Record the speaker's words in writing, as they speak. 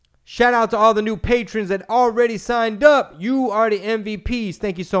Shout out to all the new patrons that already signed up. You are the MVPs.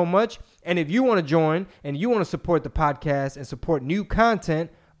 Thank you so much. And if you want to join and you want to support the podcast and support new content,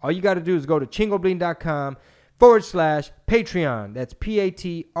 all you got to do is go to chingobling.com/Patreon. That's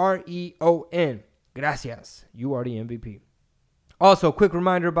Patreon. Gracias. You are the MVP. Also, quick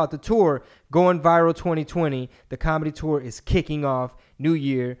reminder about the tour, Going Viral 2020. The comedy tour is kicking off. New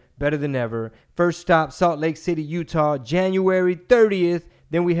year, better than ever. First stop, Salt Lake City, Utah, January 30th.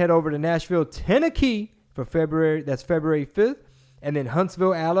 Then we head over to Nashville, Tennessee for February. That's February 5th. And then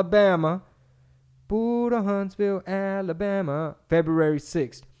Huntsville, Alabama. Buddha, Huntsville, Alabama. February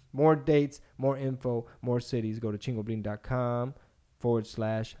 6th. More dates, more info, more cities. Go to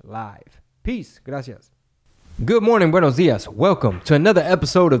chingobling.com/live. Peace. Gracias. Good morning, buenos dias. Welcome to another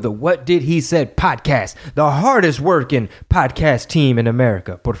episode of the What Did He Said podcast, the hardest working podcast team in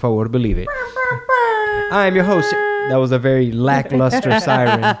America. Por favor, believe it. I am your host. That was a very lackluster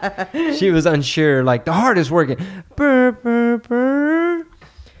siren. She was unsure, like the hardest working.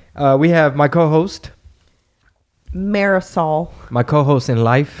 We have my co-host. Marisol. My co-host in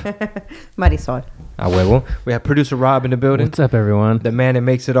life. Marisol. A huevo. We have producer Rob in the building. What's up, everyone? The man that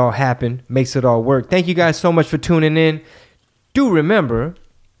makes it all happen, makes it all work. Thank you guys so much for tuning in. Do remember,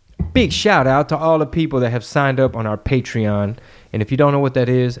 big shout out to all the people that have signed up on our Patreon. And if you don't know what that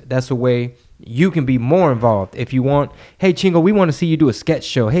is, that's a way you can be more involved. If you want, hey, Chingo, we want to see you do a sketch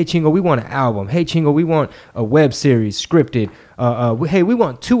show. Hey, Chingo, we want an album. Hey, Chingo, we want a web series scripted. Hey, we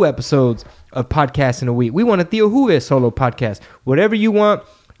want 2 episodes of podcasts in a week. We want a Theo Juve solo podcast. Whatever you want,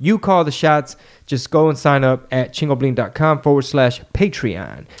 you call the shots. Just go and sign up at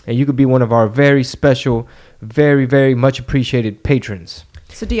chingobling.com/Patreon. And you could be one of our very special, very, very much appreciated patrons.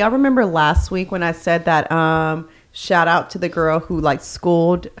 So do y'all remember last week when I said that shout out to the girl who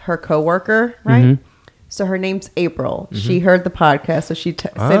schooled her coworker, right? Mm-hmm. So her name's April. Mm-hmm. She heard the podcast. So she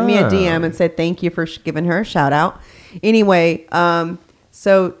sent me a DM and said thank you for giving her a shout out. Anyway,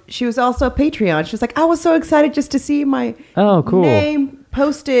 so she was also a Patreon. She was like, I was so excited just to see my name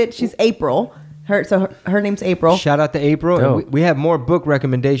posted. She's April. Her name's April. Shout out to April. And we have more book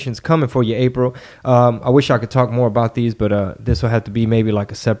recommendations coming for you, April. I wish I could talk more about these, but this will have to be maybe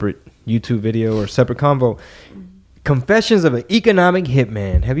like a separate YouTube video or separate convo. Confessions of an Economic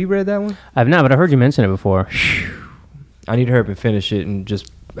Hitman. Have you read that one? I've not, but I heard you mention it before. I need to hurry up and finish it and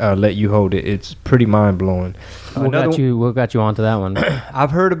just let you hold it. It's pretty mind-blowing. What got you onto that one?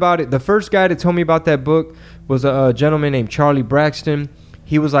 I've heard about it. The first guy that told me about that book was a gentleman named Charlie Braxton.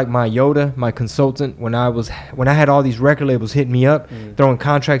 He was like my Yoda, my consultant, when I had all these record labels hitting me up, throwing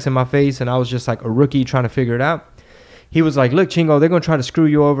contracts in my face, and I was just like a rookie trying to figure it out. He was like, look, Chingo, they're going to try to screw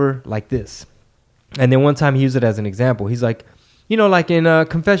you over like this. And then one time he used it as an example. He's like, like in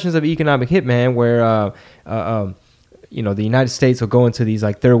Confessions of an Economic Hitman, where, the United States will go into these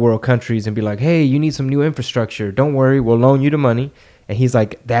like third world countries and be like, hey, you need some new infrastructure. Don't worry, we'll loan you the money. And he's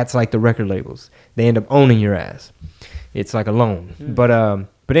like, that's like the record labels. They end up owning your ass. It's like a loan.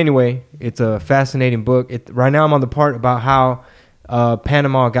 But anyway, it's a fascinating book. Right now I'm on the part about how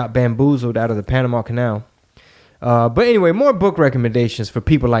Panama got bamboozled out of the Panama Canal. But anyway, more book recommendations for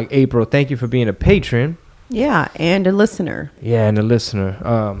people like April. Thank you for being a patron. Yeah, and a listener. Yeah, and a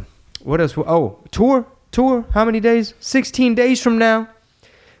listener. What else? Oh, tour. How many days? 16 days from now.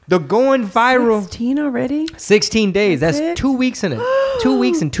 The Going Viral. 16 already? 16 days. That's 2 weeks in it. 2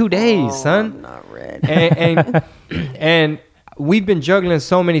 weeks and 2 days, son. I'm not ready. And we've been juggling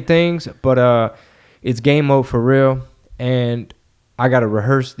so many things, but it's game mode for real. And I got to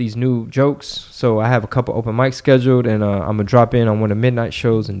rehearse these new jokes. So I have a couple open mics scheduled, and I'm going to drop in on one of the midnight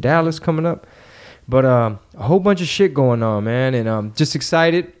shows in Dallas coming up. But a whole bunch of shit going on, man. And I'm just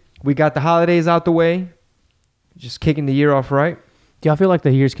excited. We got the holidays out the way. Just kicking the year off right. Do y'all feel like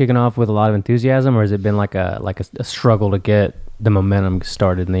the year's kicking off with a lot of enthusiasm, or has it been like a struggle to get the momentum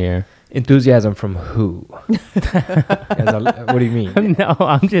started in the year? Enthusiasm from who? What do you mean? No,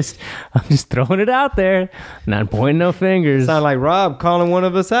 I'm just throwing it out there. Not pointing no fingers. Sound like Rob calling one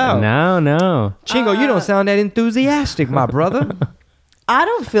of us out. No. Chingo, you don't sound that enthusiastic, my brother. I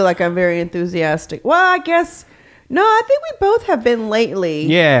don't feel like I'm very enthusiastic. Well, I guess... No, I think we both have been lately.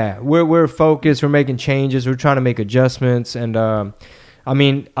 Yeah, we're focused. We're making changes. We're trying to make adjustments. And, a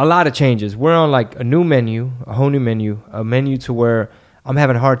lot of changes. We're on like a new menu, a whole new menu, a menu to where I'm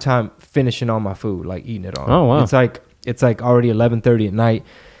having a hard time finishing all my food, like eating it all. Oh, wow. It's like already 11:30 at night.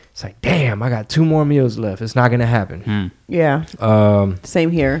 It's like, damn, I got 2 more meals left. It's not going to happen. Yeah.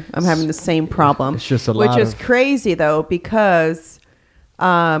 Same here. I'm having the same problem. It's just which is crazy, though, because...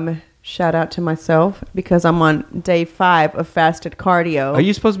 shout out to myself because I'm on day 5 of fasted cardio. Are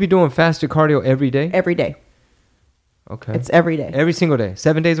you supposed to be doing fasted cardio every day? Every day. Okay. It's every day. Every single day,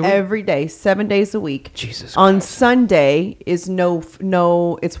 7 days a week. Every day, 7 days a week. Jesus. On Christ. Sunday is no.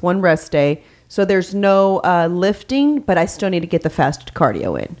 It's one rest day, so there's no lifting. But I still need to get the fasted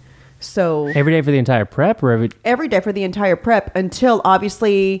cardio in. So Every day for the entire prep, or every day for the entire prep until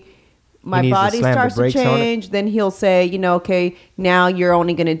obviously my needs to body slam the starts to brakes on it? change. Then he'll say, okay, now you're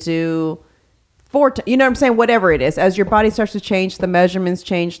only going to do 4 times. You know what I'm saying? Whatever it is, as your body starts to change, the measurements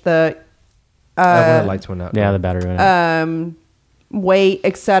change, the When the lights went out. yeah, the battery went out. weight,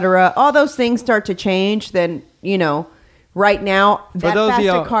 etc. All those things start to change. Then right now that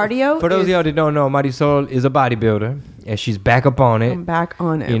fasted cardio. For those of y'all that don't know, Marisol is a bodybuilder, and she's back up on it. I'm back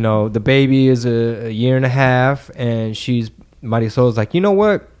on it. The baby is a year and a half, and Marisol's like, you know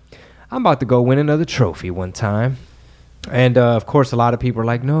what? I'm about to go win another trophy one time. And of course, a lot of people are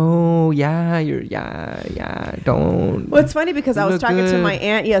like, "No, don't." Well, it's funny because I was look talking to good. my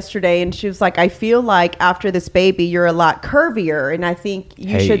aunt yesterday, and she was like, "I feel like after this baby, you're a lot curvier, and I think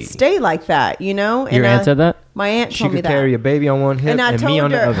you should stay like that." And Your aunt said that? My aunt She told me could that. carry a baby on one hip And I and told me on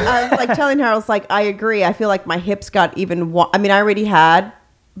the her, other. I was like telling her, I was like, I agree. I feel like my hips got even. I mean, I already had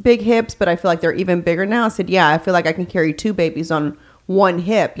big hips, but I feel like they're even bigger now. I said, yeah, I feel like I can carry 2 babies on one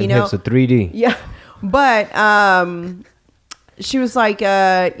hip. Them hips are 3D. Yeah, but she was like,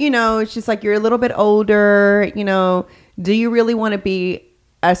 she's like, you're a little bit older. Do you really want to be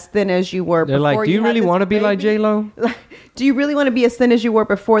as thin as you were They're before? like, do you really want to be like J-Lo? Do you really want to be as thin as you were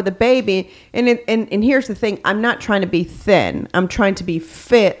before the baby? And here's the thing. I'm not trying to be thin. I'm trying to be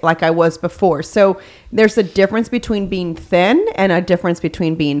fit like I was before. So there's a difference between being thin and a difference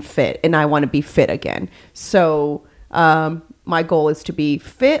between being fit. And I want to be fit again. So my goal is to be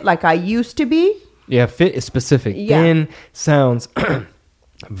fit like I used to be. Yeah, fit is specific. Yeah. Thin sounds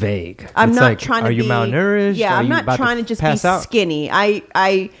vague. I'm It's not like, trying to are be. you malnourished? Yeah, Are I'm you not about trying to just be pass out? skinny.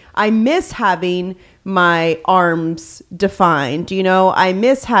 I miss having my arms defined. I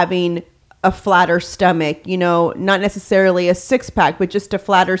miss having a flatter stomach. Not necessarily a 6-pack, but just a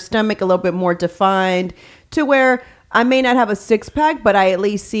flatter stomach, a little bit more defined, to where I may not have a 6-pack, but I at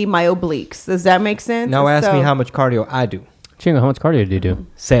least see my obliques. Does that make sense? Now ask me So- how much cardio I do. Chingo, how much cardio do you do?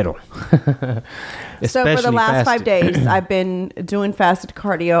 Zero. So for the last 5 days, I've been doing fasted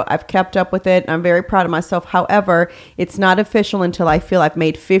cardio. I've kept up with it. I'm very proud of myself. However, it's not official until I feel I've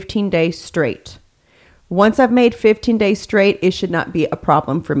made 15 days straight. Once I've made 15 days straight, it should not be a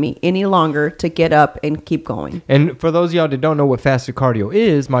problem for me any longer to get up and keep going. And for those of y'all that don't know what fasted cardio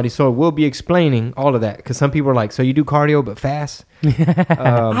is, Marisol will be explaining all of that. Because some people are like, so you do cardio but fast?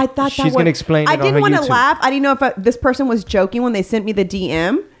 I thought she's going to explain it I on her didn't want to YouTube. laugh. I didn't know if this person was joking when they sent me the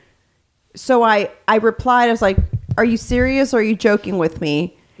DM. So I replied. I was like, are you serious or are you joking with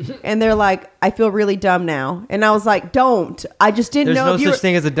me? And they're like, I feel really dumb now. And I was like, don't. I just didn't There's know no if you such were,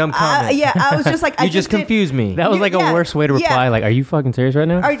 thing as a dumb comment. yeah, I was just like, You I just didn't- confused me. That was like Yeah, a worse way to yeah. reply. Like, are you fucking serious right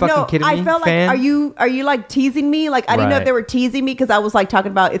now? fucking kidding me, I felt fan? like, are you like teasing me? Like, I didn't know if Right. they were teasing me because I was like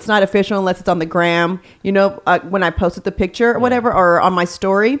talking about it's not official unless it's on the gram, when I posted the picture or whatever, or on my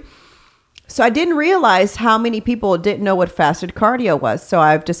story. So I didn't realize how many people didn't know what fasted cardio was. So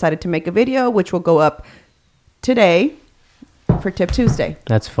I've decided to make a video, which will go up today for Tip Tuesday.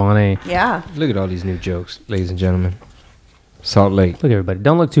 That's funny. Yeah. Look at all these new jokes, ladies and gentlemen. Salt Lake. Look, everybody.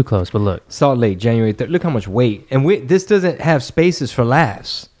 Don't look too close, but look. Salt Lake, January 3rd. Look how much weight. And this doesn't have spaces for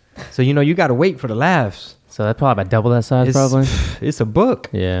laughs. So, you got to wait for the laughs. So that's probably about double that size, probably. It's a book.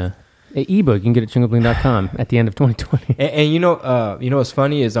 Yeah. An ebook you can get at chingobling.com at the end of 2020. And what's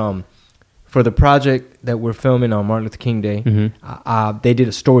funny is for the project that we're filming on Martin Luther King Day, they did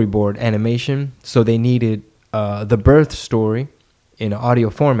a storyboard animation. So they needed the birth story in an audio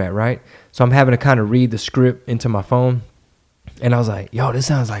format, right? So I'm having to kind of read the script into my phone. And I was like, yo, this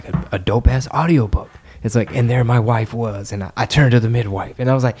sounds like a dope-ass audiobook. It's like, and there my wife was. And I turned to the midwife. And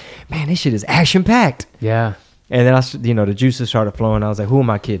I was like, man, this shit is action-packed. Yeah. And then the juices started flowing. I was like, who am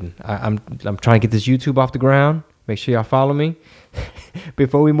I kidding? I'm trying to get this YouTube off the ground. Make sure y'all follow me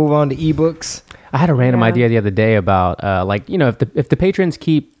before we move on to ebooks. I had a random Yeah. idea the other day about, if the patrons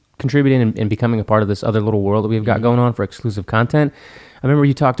keep contributing and becoming a part of this other little world that we've got going on for exclusive content. I remember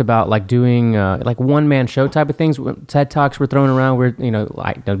you talked about like doing like one-man show type of things. TED Talks were thrown around. We're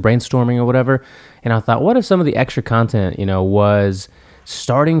brainstorming or whatever. And I thought, what if some of the extra content was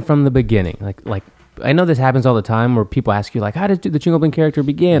starting from the beginning? Like I know this happens all the time where people ask you like, how did the Jingle Bling character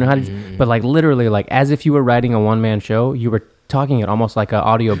begin? Or how did but like literally like as if you were writing a one-man show, you were talking it almost like an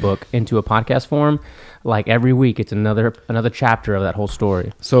audiobook into a podcast form. Like every week, it's another chapter of that whole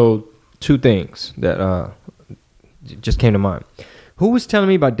story. So 2 things that just came to mind. Who was telling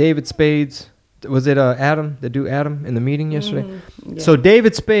me about David Spade's? Was it Adam, the dude Adam, in the meeting yesterday? Yeah. So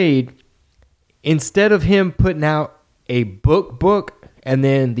David Spade, instead of him putting out a book, and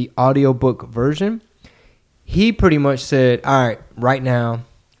then the audiobook version. He pretty much said, all right, right now,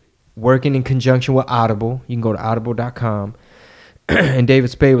 working in conjunction with Audible. You can go to audible.com. And David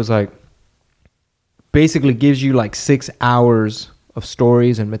Spade was like, basically gives you like 6 hours of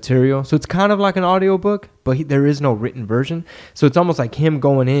stories and material. So it's kind of like an audiobook, but there is no written version. So it's almost like him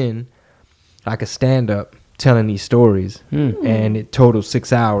going in like a stand-up telling these stories. And it totals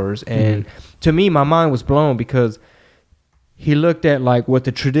 6 hours. And to me, my mind was blown because he looked at like what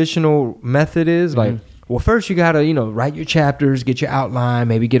the traditional method is. Like, well, first you got to, write your chapters, get your outline,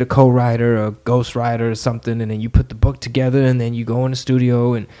 maybe get a co-writer, a ghostwriter or something. And then you put the book together and then you go in the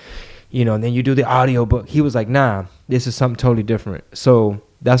studio and, and then you do the audio book. He was like, nah, this is something totally different. So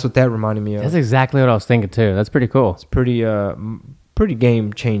that's what that reminded me of. That's exactly what I was thinking too. That's pretty cool. It's pretty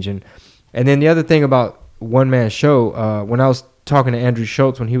game changing. And then the other thing about one man show, when I was talking to Andrew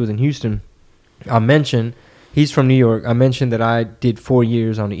Schultz when he was in Houston, I mentioned, he's from New York. I mentioned that I did 4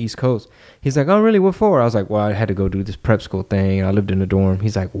 years on the East Coast. He's like, oh, really? What for? I was like, well, I had to go do this prep school thing. I lived in a dorm.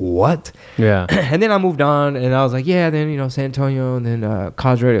 He's like, what? Yeah. And then I moved on, and I was like, yeah, then, San Antonio, and then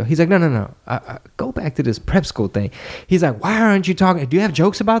college radio. He's like, no. I go back to this prep school thing. He's like, why aren't you talking? Do you have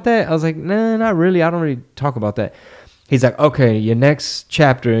jokes about that? I was like, nah, not really. I don't really talk about that. He's like, okay, your next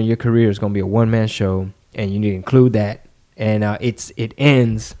chapter in your career is going to be a one-man show, and you need to include that. And it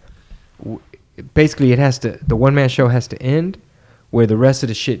ends. Basically, the one-man show has to end where the rest of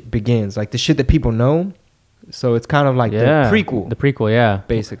the shit begins, like the shit that people know. So it's kind of like the prequel. The prequel, yeah.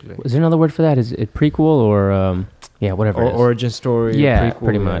 Basically. Is there another word for that? Is it prequel or, whatever or it is. Origin story. Yeah, prequel,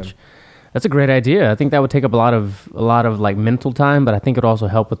 pretty much. That's a great idea. I think that would take up a lot of like mental time, but I think it would also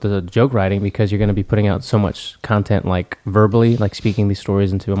help with the joke writing because you're going to be putting out so much content like verbally, like speaking these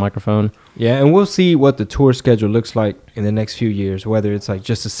stories into a microphone. Yeah, and we'll see what the tour schedule looks like in the next few years, whether it's like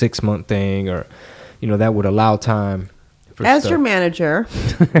just a 6-month thing or, that would allow time for As stuff. your manager.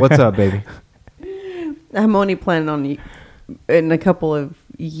 What's up, baby? I'm only planning on in a couple of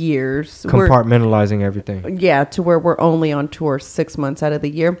years. Compartmentalizing everything. Yeah, to where we're only on tour 6 months out of the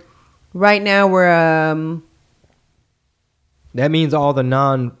year. Right now we're that means all the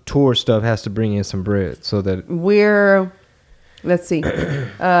non-tour stuff has to bring in some bread so that we're let's see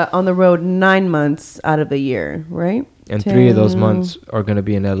on the road 9 months out of the year, right? And 3 of those months are going to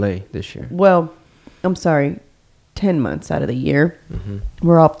be in LA this year. Well, I'm sorry, 10 months out of the year.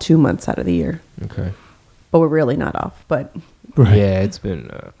 We're off 2 months out of the year. Okay. But we're really not off, but yeah, it's been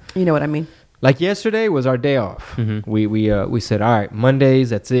you know what I mean. Like yesterday was our day off. We said, all right, Mondays,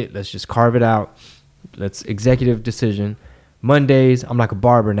 that's it. Let's just carve it out. Let's executive decision. Mondays, I'm like a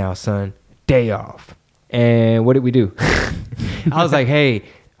barber now, son. Day off. And what did we do? I was like, hey,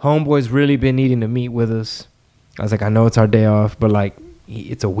 homeboy's really been needing to meet with us. I was like, I know it's our day off, but like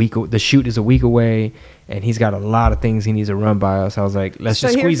it's a week. The shoot is a week away, and he's got a lot of things he needs to run by us. I was like, let's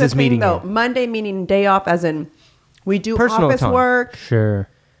just squeeze this meeting in. Monday meaning day off, as in we do personal office time. work. Sure.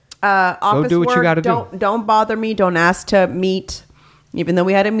 Office go do what work, you got to do. Don't bother me. Don't ask to meet, even though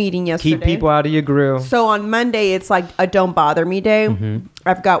we had a meeting yesterday. Keep people out of your grill. So on Monday, it's like a don't bother me day.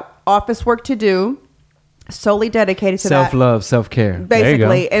 I've got office work to do, solely dedicated to self-love, self-care.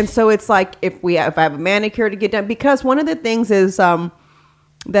 Basically. And so it's like if I have a manicure to get done, because one of the things is that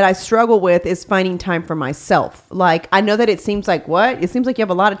I struggle with is finding time for myself. Like, I know that it seems like what? It seems like you have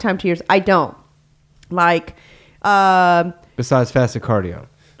a lot of time to yours. I don't. Like, besides fasted cardio.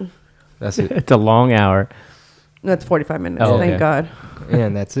 That's it. It's a long hour. That's 45 minutes. Oh, okay. Thank God.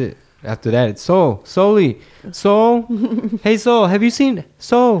 And that's it. After that, it's Soul. Hey, Soul, have you seen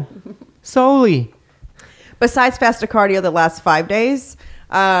Soul? Besides fasted cardio the last 5 days,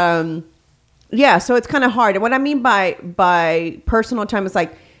 yeah, so it's kind of hard. And what I mean by personal time is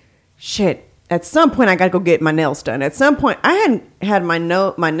like, shit, at some point I got to go get my nails done. At some point, I hadn't had my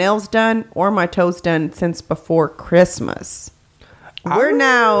nails done or my toes done since before Christmas. We're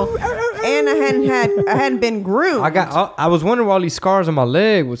now, and I hadn't been groomed. I was wondering where all these scars on my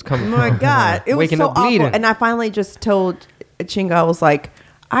leg was coming from. Oh my God, it was so awful. And I finally just told Chinga, I was like,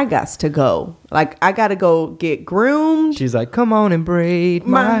 I got to go. Like, I got to go get groomed. She's like, come on and braid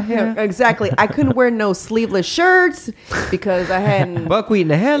my hair. Exactly. I couldn't wear no sleeveless shirts because I hadn't buckwheat in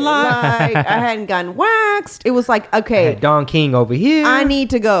the headlock. Like, I hadn't gotten waxed. It was like, okay, Don King over here. I need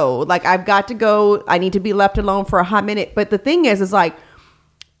to go. Like, I've got to go. I need to be left alone for a hot minute. But the thing is like,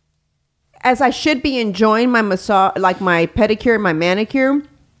 as I should be enjoying my massage, like my pedicure and my manicure,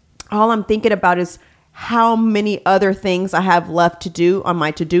 all I'm thinking about is how many other things I have left to do on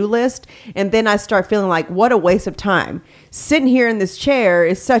my to-do list. And then I start feeling like, what a waste of time. Sitting here in this chair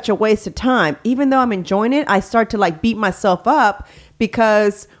is such a waste of time. Even though I'm enjoying it, I start to like beat myself up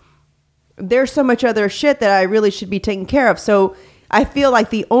because there's so much other shit that I really should be taking care of. So I feel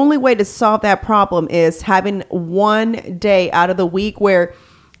like the only way to solve that problem is having one day out of the week where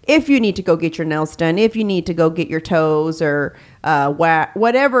if you need to go get your nails done, if you need to go get your toes or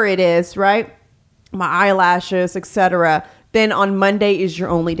whatever it is, right? My eyelashes, etc. Then on Monday is your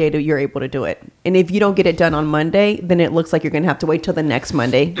only day that you're able to do it. And if you don't get it done on Monday, then it looks like you're going to have to wait till the next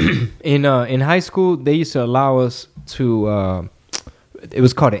Monday. In high school, they used to allow us to, it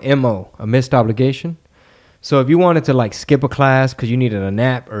was called an MO, a missed obligation. So if you wanted to like skip a class because you needed a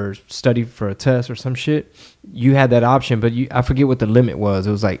nap or study for a test or some shit, you had that option. But I forget what the limit was.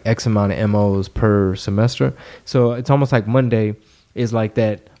 It was like X amount of MOs per semester. So it's almost like Monday is like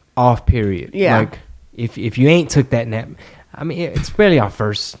that off period. Yeah. Like if you ain't took that nap, I mean, it's barely our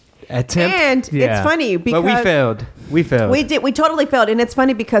first attempt. And it's funny because... But we failed. We did. We totally failed. And it's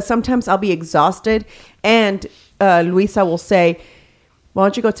funny because sometimes I'll be exhausted and Luisa will say, why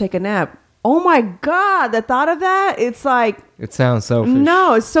don't you go take a nap? Oh my God, the thought of that, it's like... It sounds selfish.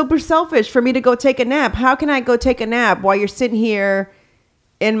 No, it's super selfish for me to go take a nap. How can I go take a nap while you're sitting here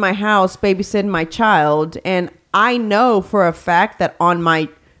in my house babysitting my child? And I know for a fact that on my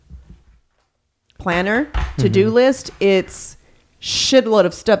planner to-do list, it's shitload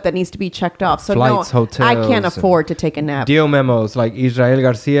of stuff that needs to be checked off. So flights, no, hotels, I can't afford to take a nap. Deal memos, like Israel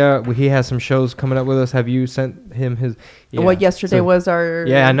Garcia, he has some shows coming up with us. Have you sent him his... Yeah. Well, yesterday was our...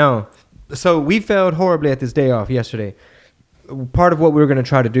 Yeah, I know. So we failed horribly at this day off yesterday. Part of what we were going to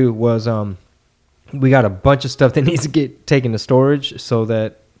try to do was we got a bunch of stuff that needs to get taken to storage so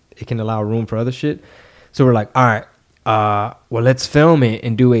that it can allow room for other shit. So we're like, all right, well, let's film it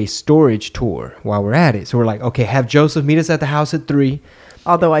and do a storage tour while we're at it. So we're like, okay, have Joseph meet us at the house at 3.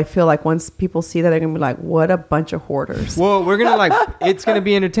 Although I feel like once people see that, they're going to be like, what a bunch of hoarders. Well, we're going to it's going to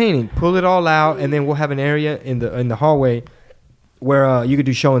be entertaining. Pull it all out, and then we'll have an area in the hallway where you could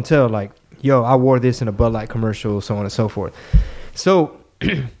do show and tell, like, yo, I wore this in a Bud Light commercial, so on and so forth. So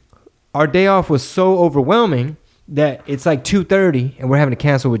our day off was so overwhelming that it's like 2:30 and we're having to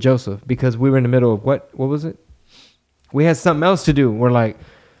cancel with Joseph because we were in the middle of what was it? We had something else to do. We're like,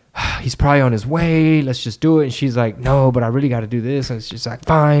 he's probably on his way. Let's just do it. And she's like, no, but I really got to do this. And she's like,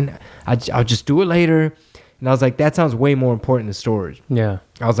 fine, I'll just do it later. And I was like, that sounds way more important than storage. Yeah.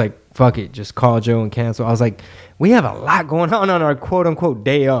 I was like, fuck it, just call Joe and cancel. I was like, we have a lot going on our quote unquote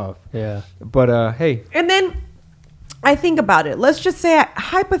day off. Yeah. But hey. And then I think about it. Let's just say,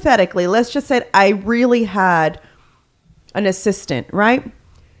 hypothetically, let's just say I really had an assistant, right?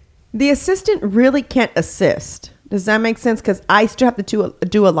 The assistant really can't assist. Does that make sense? Because I still have to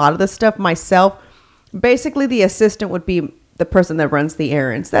do a lot of this stuff myself. Basically, the assistant would be the person that runs the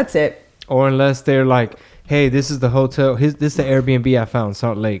errands. That's it. Or unless they're like, hey, this is the hotel. This is the Airbnb I found in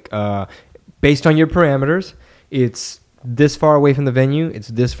Salt Lake. Based on your parameters, it's this far away from the venue. It's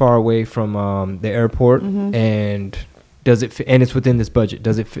this far away from the airport. Mm-hmm. And does it fit? And it's within this budget.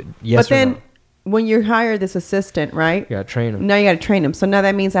 Does it fit? Yes but or then, no? When you hire this assistant, right? You got to train them. Now you got to train them. So now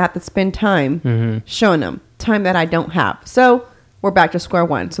that means I have to spend time showing them. Time that I don't have. So we're back to square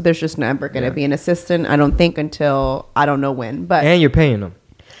one. So there's just never going to be an assistant, I don't think, until I don't know when. But and you're paying them.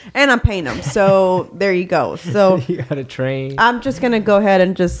 And I'm paying them. So there you go. So you got to train. I'm just going to go ahead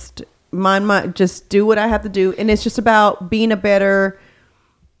and just just do what I have to do. And it's just about being a better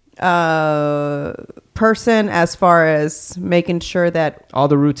person as far as making sure that all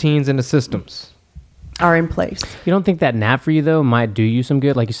the routines and the systems are in place. You don't think that nap for you though might do you some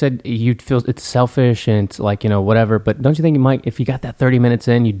good? Like you said, you'd feel it's selfish and it's like, whatever, but don't you think you might, if you got that 30 minutes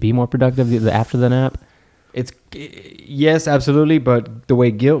in, you'd be more productive after the nap? Yes, absolutely, but the way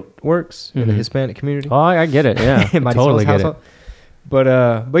guilt works in the Hispanic community. Oh, I get it. Yeah. I totally get it.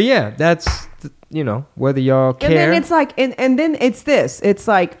 But yeah, that's whether y'all care. And then it's like and then it's this. It's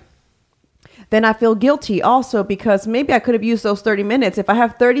like then I feel guilty also because maybe I could have used those 30 minutes. If I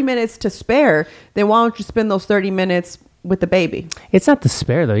have 30 minutes to spare, then why don't you spend those 30 minutes with the baby? It's not to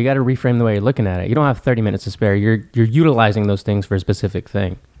spare, though. You got to reframe the way you're looking at it. You don't have 30 minutes to spare. You're utilizing those things for a specific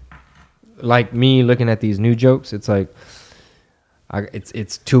thing. Like me looking at these new jokes, it's like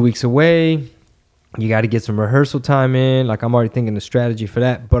it's 2 weeks away. You got to get some rehearsal time in. Like I'm already thinking the strategy for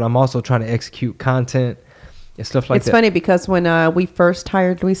that, but I'm also trying to execute content and stuff like that. It's funny because when we first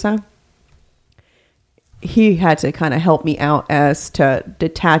hired Luisa, he had to kind of help me out as to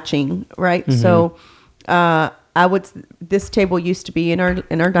detaching, right? Mm-hmm. So this table used to be in our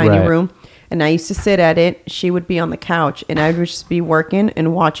dining room, and I used to sit at it. She would be on the couch, and I would just be working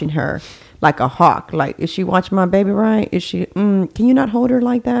and watching her like a hawk. Like, is she watching my baby right? Is she, can you not hold her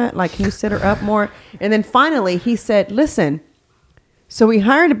like that? Like, can you sit her up more? And then finally he said, listen, So we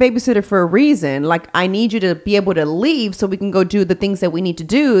hired a babysitter for a reason. Like, I need you to be able to leave so we can go do the things that we need to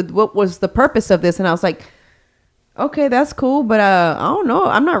do. What was the purpose of this? And I was like, okay, that's cool. But I don't know.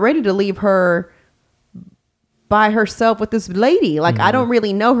 I'm not ready to leave her by herself with this lady. Like, I don't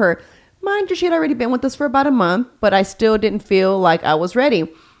really know her. Mind you, she had already been with us for about a month, but I still didn't feel like I was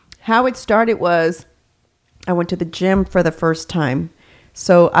ready. How it started was I went to the gym for the first time.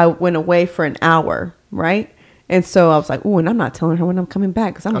 So I went away for an hour, right? And so I was like, "Ooh," and I'm not telling her when I'm coming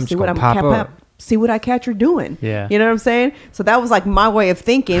back because I'm gonna see what see what I catch her doing. Yeah, you know what I'm saying. So that was like my way of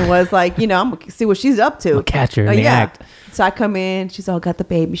thinking was like, I'm gonna see what she's up to. I'll catch her in the act. So I come in, she's all got the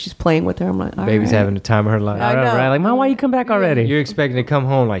baby, she's playing with her. I'm like, all baby's right. having the time of her life. I know. Right? Like, Mom, why you come back already? You're expecting to come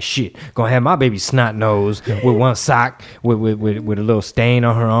home like shit. Gonna have my baby snot nose with one sock with a little stain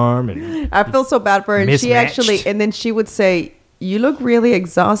on her arm, and I feel so bad for her. And mismatched. and then she would say, "You look really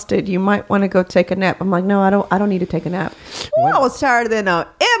exhausted. You might want to go take a nap." I'm like, "No, I don't need to take a nap." Ooh, I was tired than a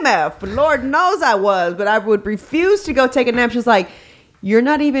MF. Lord knows I was, but I would refuse to go take a nap. She's like, "You're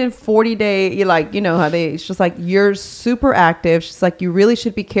not even 40 day. You're like, how it's just like, you're super active." She's like, "You really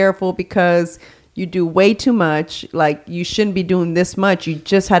should be careful because you do way too much. Like, you shouldn't be doing this much. You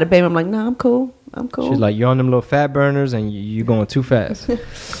just had a baby." I'm like, "No, I'm cool. I'm cool." She's like, "You're on them little fat burners and you're going too fast."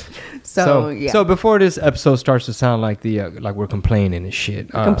 So before this episode starts to sound like like we're complaining and shit,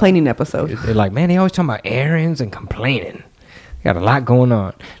 complaining episode. They're like, man, they always talking about errands and complaining. Got a lot going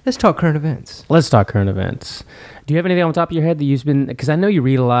on. Let's talk current events. Do you have anything on top of your head that you've been? Because I know you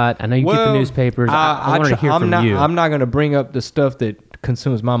read a lot. I know you get the newspapers. I wanted to hear from you. I'm not going to bring up the stuff that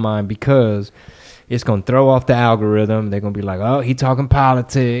consumes my mind because it's going to throw off the algorithm. They're going to be like, "Oh, he talking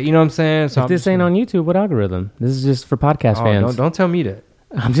politics." You know what I'm saying? So if this ain't on YouTube, what algorithm? This is just for podcast fans. Don't tell me that.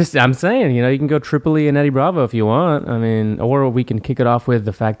 I'm saying, you can go Tripoli and Eddie Bravo if you want. I mean, or we can kick it off with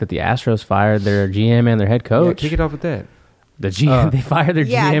the fact that the Astros fired their GM and their head coach. Yeah, kick it off with that. The GM, they fired their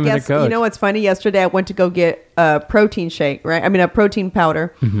GM and their coach. You know what's funny? Yesterday I went to go get a protein shake, right? I mean, a protein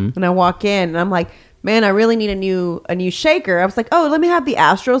powder. And I walk in and I'm like, "Man, I really need a new shaker." I was like, "Oh, let me have the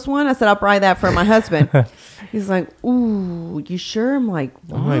Astros one." I said, "I'll buy that for my husband." He's like, "Ooh, you sure?" I'm like,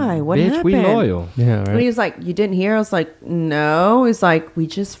 "Why? Like, what bitch, happened?" we loyal. Yeah, right. And he was like, "You didn't hear?" I was like, "No." He's like, "We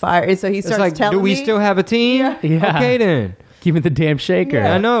just fired." So he starts telling me. Do we still have a team? Yeah. Okay, then. Give me the damn shaker.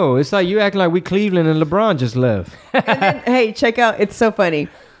 Yeah. I know. It's like you acting like we Cleveland and LeBron just left. And then, hey, check out. It's so funny.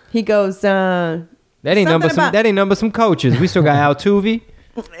 He goes, That ain't number some coaches. We still got Altuve.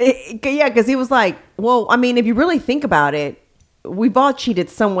 Yeah, because he was like, well, I mean, if you really think about it, we've all cheated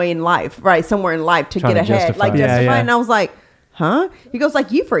some way in life, right? Somewhere in life to Trying get to ahead. justify. Like, Yeah, justify. yeah. And I was like, huh? He goes,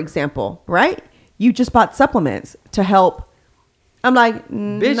 like you, for example, right? You just bought supplements to help. I'm like,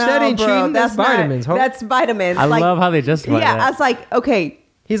 Bitch, no, that ain't bro, cheating. That's vitamins. That's vitamins. I love how they justify that. Yeah, I was like, okay.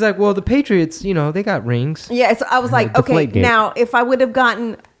 He's like, well, the Patriots, they got rings. Yeah, so I was like, okay, Deflategate. now if I would have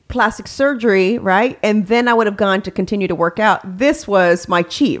gotten plastic surgery, right? And then I would have gone to continue to work out. This was my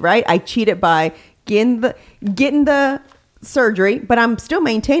cheat, right? I cheated by getting the surgery, but I'm still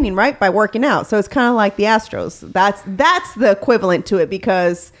maintaining, right? By working out. So it's kind of like the Astros. That's the equivalent to it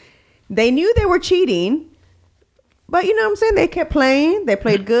because they knew they were cheating. But you know what I'm saying? They kept playing. They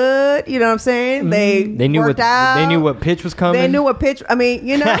played good. You know what I'm saying? They knew worked out. They knew what pitch was coming. They knew what pitch. I mean,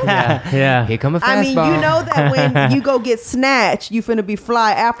 Yeah. Here come a fastball. I mean, you know that when you go get snatched, you finna be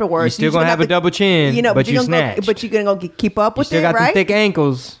fly afterwards. You still gonna have a double chin, but you snatched. But you're gonna go keep up with you still it, got right? the thick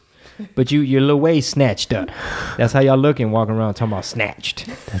ankles, but your little waist snatched up. That's how y'all looking, walking around talking about snatched.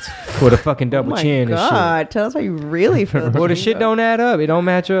 That's with a fucking double chin and shit. God, tell us how you really feel. Well, the shit don't add up. It don't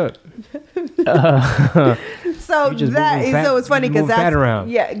match up. So it's funny because fat around.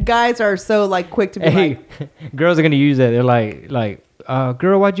 Yeah, guys are so like quick to be like, girls are gonna use that. They're like,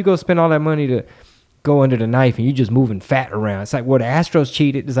 girl, why'd you go spend all that money to go under the knife and you just moving fat around? It's like, well, the Astros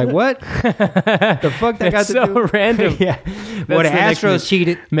cheated. It's like, what? The fuck that got to so do? random. Yeah. Well, the Astros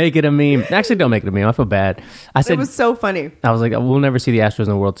cheated. Make it a meme. Actually, don't make it a meme. I feel bad. it was so funny. I was like, we'll never see the Astros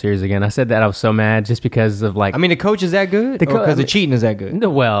in the World Series again. I said that I was so mad just because of like. I mean, the coach is that good? Because the cheating is that good?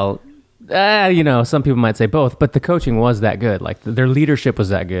 Well, some people might say both, but the coaching was that good. Like their leadership was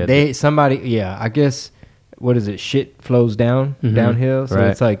that good. I guess, what is it? Shit flows downhill. So Right.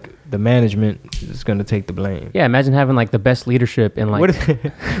 it's like the management is going to take the blame. Yeah, imagine having like the best leadership in like. What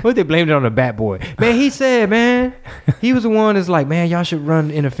if they blamed it on the bat boy? Man, he said, man, he was the one that's like, man, y'all should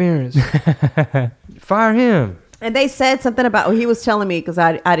run interference. Fire him. And they said something about. He was telling me because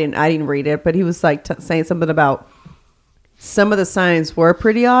I didn't read it, but he was like saying something about some of the signs were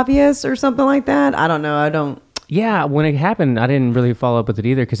pretty obvious or something like that. I don't know. Yeah, when it happened, I didn't really follow up with it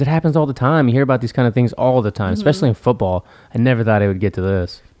either because it happens all the time. You hear about these kind of things all the time, especially in football. I never thought it would get to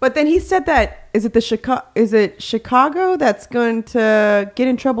this. But then he said that is it Chicago that's going to get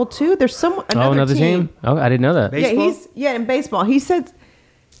in trouble too? There's another team. Oh, I didn't know that. Baseball? In baseball. He said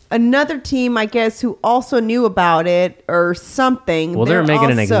another team, I guess, who also knew about it or something. Well, they're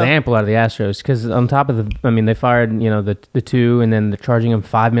making an example out of the Astros because on top of they fired the two, and then they're charging them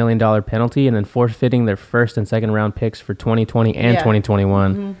 $5 million penalty, and then forfeiting their first and second round picks for 2020 and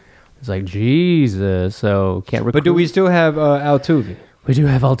 2021. Mm-hmm. It's like Jesus. So can't recruit. But do we still have Altuve? We do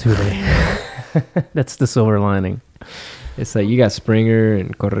have Altuve. That's the silver lining. It's like you got Springer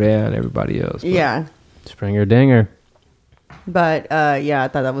and Correa and everybody else. Yeah. Springer Dinger. But, I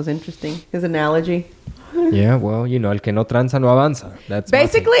thought that was interesting. His analogy. Yeah, well, el que no tranza no avanza. That's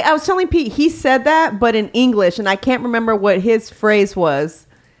basically, I was telling Pete, he said that, but in English, and I can't remember what his phrase was.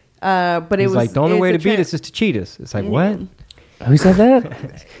 But it was like, the only way to beat us is to cheat us. It's like, what? Who said that?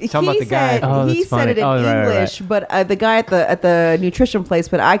 Talking about the guy. He said it in English, but the guy at the nutrition place,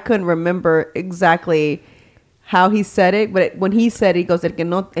 but I couldn't remember exactly how he said it. But when he said it, he goes, el que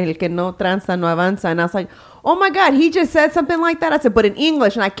no tranza no avanza. And I was like, oh my God, he just said something like that. I said, but in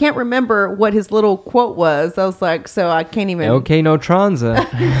English, and I can't remember what his little quote was. I was like, so I can't even. Okay, no tranza.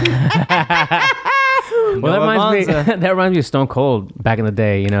 Well, that reminds me of Stone Cold back in the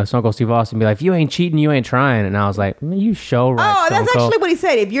day. Stone Cold Steve Austin be like, if you ain't cheating, you ain't trying. And I was like, you show right. Oh, Stone that's Cold. actually what he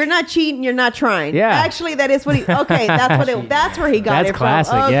said. If you're not cheating, you're not trying. Yeah. Actually, that is what he. Okay, that's where he got That's it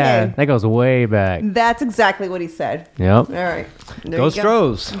classic. from. Okay. Yeah, that goes way back. That's exactly what he said. Yep. All right. Go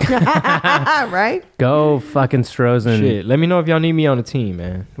Stros. Right? Go fucking Strozen. Shit. Let me know if y'all need me on the team,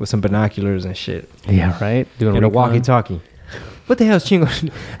 man. With some binoculars and shit. Yeah, right? Doing and a walkie-talkie. What the hell is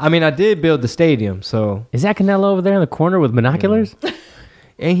Chingo? I mean, I did build the stadium, so. Is that Canelo over there in the corner with binoculars? Yeah.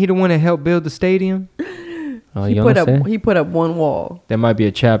 Ain't he the one that helped build the stadium? Oh, he put up one wall. That might be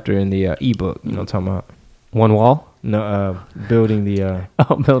a chapter in the ebook. You know what I'm talking about? One wall? No, building the.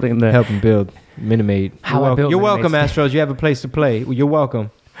 Building the. Helping build Minute Maid. You're welcome, Astros. You have a place to play. You're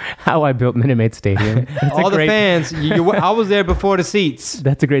welcome. How I Built Minute Maid Stadium. All the fans. I was there before the seats.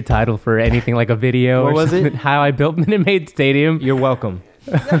 That's a great title for anything like a video. What was it? How I Built Minute Maid Stadium. You're welcome.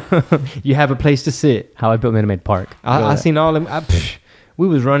 You have a place to sit. How I Built Minute Maid Park. I seen all them. We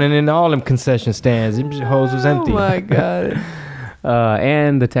was running into all them concession stands. Them holes was empty. Oh my God.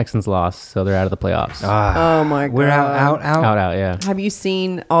 And the Texans lost, so they're out of the playoffs. Oh my God. We're out. Yeah. Have you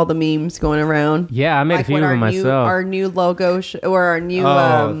seen all the memes going around? Yeah, I made a few of them myself. Our new logo or our new.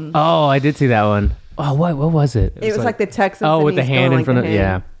 Oh, I did see that one. Oh, what was it? It was like the Texans. Oh, with the hand in front of.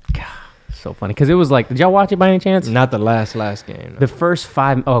 Yeah. God, so funny because it was like. Did y'all watch it by any chance? Not the last game. No. The first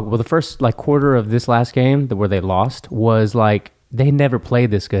quarter of this last game where they lost was like. They never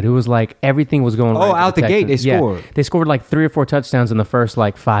played this good. It was like everything was going right. Oh, out the gate they scored. Yeah, they scored like 3 or 4 touchdowns in the first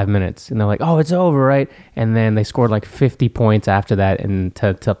like 5 minutes. And they're like, oh, it's over, right? And then they scored like 50 points after that and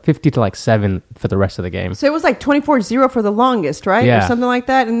to 50 to like 7 for the rest of the game. So it was like 24-0 for the longest, right? Yeah. Or something like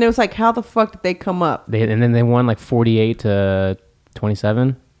that. And it was like, how the fuck did they come up? And then they won like 48 to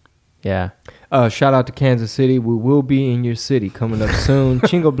 27. Yeah. Shout out to Kansas City. We will be in your city coming up soon.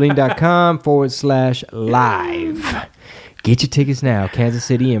 ChingoBling.com/live. Get your tickets now. Kansas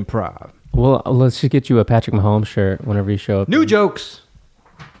City Improv. Well, let's just get you a Patrick Mahomes shirt whenever you show up. New jokes.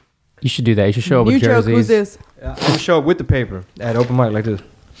 You should do that. You should show up with jerseys. jerseys. New joke, who's this? I'm going to show up with the paper at open mic like this.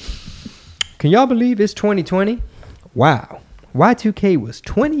 Can y'all believe it's 2020? Wow. Y2K was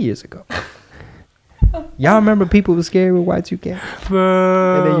 20 years ago. Y'all remember people were scared with Y2K?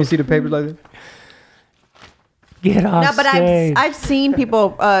 And then you see the papers like this? Get off No, but stage. I've seen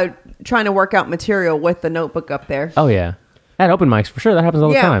people trying to work out material with the notebook up there. Oh, yeah. At open mics, for sure. That happens all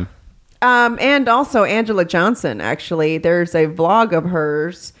the time. And also Angela Johnson, actually. There's a vlog of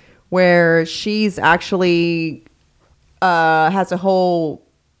hers where she's actually has a whole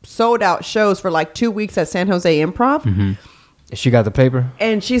sold out shows for like 2 weeks at San Jose Improv. Mm-hmm. She got the paper?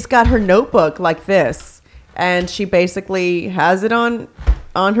 And she's got her notebook like this. And she basically has it on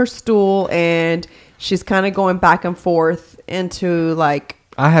her stool and she's kind of going back and forth into like...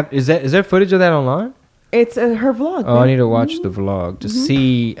 Is there footage of that online? It's her vlog. Oh, man. I need to watch the vlog to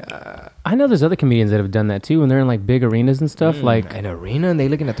see. I know there's other comedians that have done that too, when they're in like big arenas and stuff. Like an arena, and they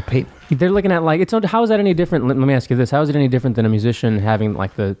looking at the paper. They're looking at like how is that any different? Let me ask you this: how is it any different than a musician having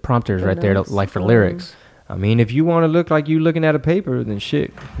like the prompters right there, like for lyrics? I mean, if you want to look like you looking at a paper, then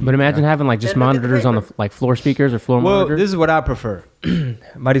shit. But imagine having like just monitors on the like floor speakers or floor monitors. Well, this is what I prefer.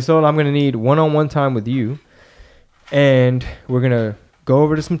 Marisol, I'm gonna need one-on-one time with you, and we're gonna go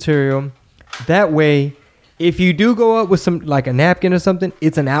over this material. That way, If you do go up with some like a napkin or something,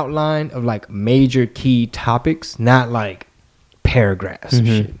 it's an outline of like major key topics, not like paragraphs. Of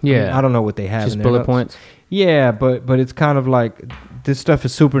shit. Yeah. I mean, I don't know what they have. Just in their bullet notes. points. Yeah, but it's kind of like this stuff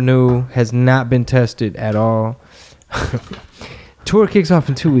is super new, has not been tested at all. Tour kicks off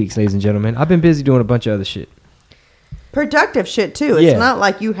in 2 weeks, ladies and gentlemen. I've been busy doing a bunch of other shit. Productive shit too. It's Yeah. not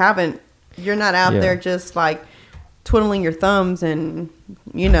like you're not out there just like twiddling your thumbs and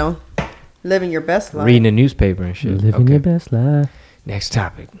living your best life. Reading a newspaper and shit. Living your best life. Next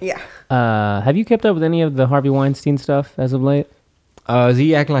topic. Yeah. Have you kept up with any of the Harvey Weinstein stuff as of late? Is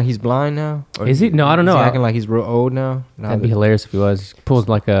he acting like he's blind now? Or Is he? No, I don't know. Is he acting like he's real old now? That'd be hilarious if he was. He pulls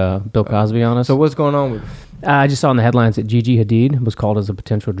like a Bill Cosby on us. So what's going on with? I just saw in the headlines that Gigi Hadid was called as a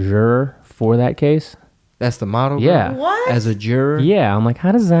potential juror for that case. That's the model. Yeah. girl? What? As a juror. Yeah, I'm like,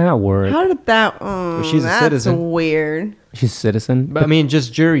 how does that work? How did that? she's a that's citizen. Weird. She's a citizen, But I mean,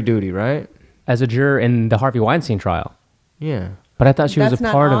 just jury duty, right? as a juror in the Harvey Weinstein trial. Yeah. But I thought she was That's a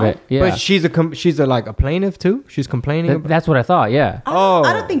not part of odd? it. Yeah, But she's a like a plaintiff too. She's complaining. about that's what I thought. Yeah.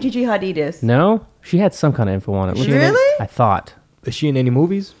 I don't think Gigi Hadid is. No, she had some kind of info on it. She really? I thought. Is she in any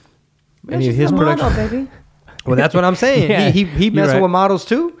movies? No, Any of she's his a model, productions? baby. Well, that's what I'm saying. Yeah, he you're messing right. with models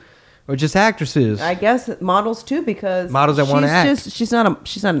too, or just actresses. I guess models too, because Models that wanna act. She's not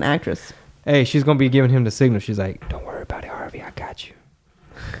an actress. Hey, she's gonna be giving him the signal. She's like, "Don't worry about it, Harvey. I got you.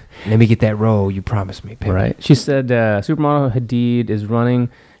 Let me get that role you promised me." Pimp." Right. She said supermodel Hadid is running.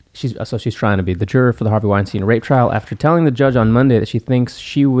 She's trying to be the juror for the Harvey Weinstein rape trial after telling the judge on Monday that she thinks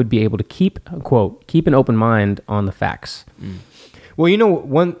she would be able to keep an open mind on the facts. Well, you know,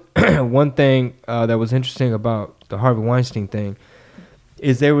 one thing that was interesting about the Harvey Weinstein thing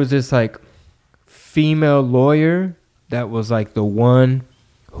is there was this like female lawyer that was like the one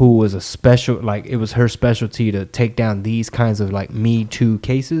who was a special, like it was her specialty to take down these kinds of like Me Too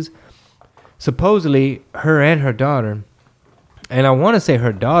cases. Supposedly, her and her daughter, and I want to say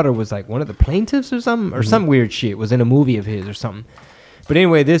her daughter was like one of the plaintiffs or something, or some weird shit, was in a movie of his or something. But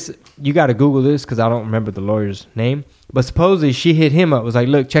anyway, you got to Google this because I don't remember the lawyer's name. But supposedly she hit him up, was like,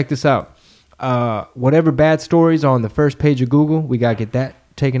 look, check this out. Whatever bad stories are on the first page of Google, we got to get that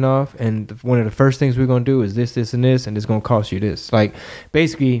taken off. And one of the first things we're going to do is this, this, and this, and it's going to cost you this. Like,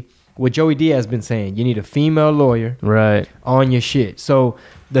 basically, what Joey Diaz has been saying, you need a female lawyer Right. on your shit. So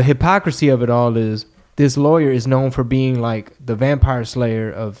the hypocrisy of it all is this lawyer is known for being like the vampire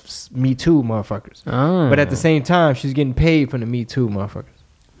slayer of Me Too motherfuckers. Oh. But at the same time, she's getting paid from the Me Too motherfuckers.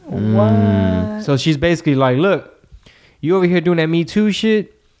 What? So she's basically like, look, you over here doing that Me Too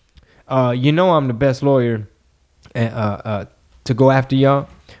shit. You know I'm the best lawyer to go after y'all.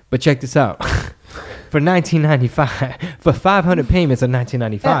 But check this out. For $19.95, for 500 payments of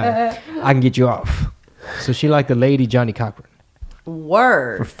 $19.95, I can get you off. So she like the lady Johnny Cochran For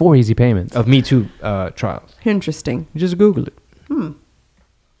Word. 4 easy payments. of Me Too trials. Interesting. Just Google it.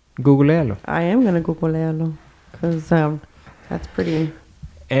 Googlealo. I am gonna Google it because that's pretty.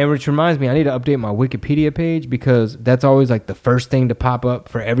 And which reminds me, I need to update my Wikipedia page because that's always like the first thing to pop up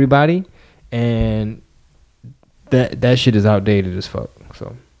for everybody, and that shit is outdated as fuck.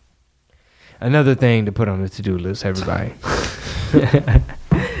 So another thing to put on the to-do list, everybody.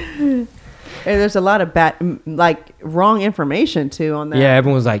 And there's a lot of wrong information too on that. Yeah,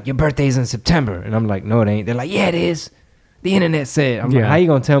 everyone's like, your birthday's in September, and I'm like, no, it ain't. They're like, yeah, it is. The internet said. I'm like, Yeah. how you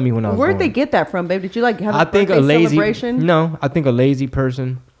gonna tell me when I was Where'd born? they get that from, babe? Did you have a I think birthday a lazy celebration? No, I think a lazy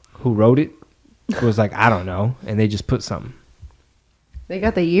person who wrote it was like, I don't know, and they just put something. They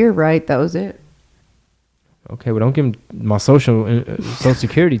got the year right. That was it. Okay, well, don't give them my social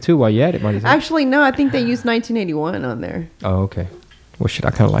security too while you at it, buddy. Actually, no. I think they used 1981 on there. Oh, okay. Well, shit,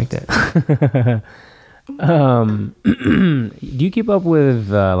 I kind of like that. Do you keep up with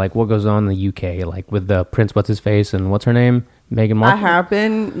like what goes on in the UK, like with the Prince, what's his face, and what's her name, Meghan Markle? I have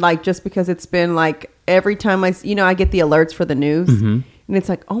been just because it's been like every time I get the alerts for the news, and it's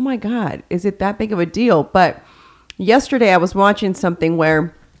like, oh my god, is it that big of a deal? But yesterday I was watching something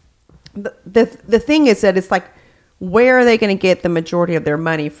where the thing is that it's like, where are they going to get the majority of their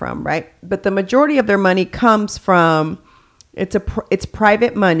money from, right? But the majority of their money comes from it's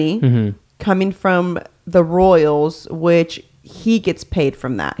private money coming from the royals, which he gets paid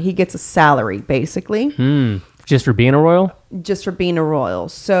from that. He gets a salary basically. Just for being a royal? Just for being a royal.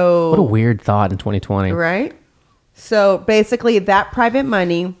 So What a weird thought in 2020. right? So basically that private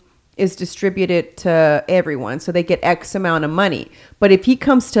money is distributed to everyone. So they get X amount of money. But if he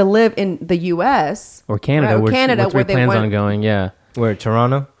comes to live in the US Or Canada, right, where they plans want, on going, yeah. Where,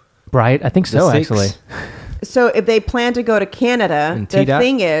 Toronto? Right? I think so, The six? actually. so if they plan to go to Canada, And the T-Dot?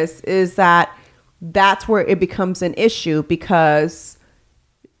 thing is that that's where it becomes an issue, because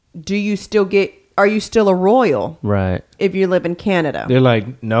do you still get, are you still a royal Right. if you live in Canada? They're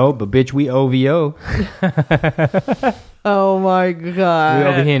like, no, but bitch, we OVO. Oh my We God.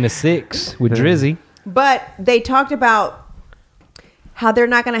 over here in the 6 with Drizzy. But they talked about how they're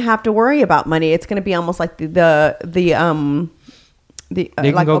not going to have to worry about money. It's going to be almost like the They can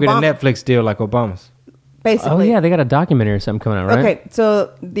like go Obama, get a Netflix deal like Obama's. basically. Oh yeah, they got a documentary or something coming out, right? Okay,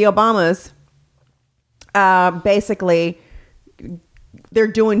 so the Obamas, basically, they're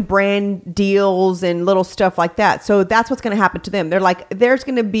doing brand deals and little stuff like that. So that's what's going to happen to them. They're like, there's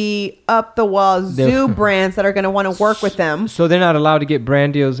going to be up the wazoo brands that are going to want to work with them. So they're not allowed to get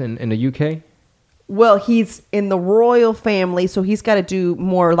brand deals in the UK? Well, he's in the royal family, so he's got to do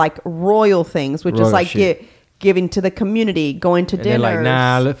more like royal things, which is Royal like shit. giving to the community, going to And they're dinners. like,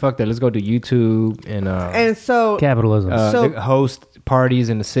 nah, fuck that. Let's go to YouTube And so, Capitalism. So- they host parties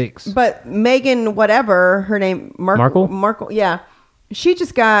in the 6. but Meghan, whatever her name, Markle? Markle, yeah, she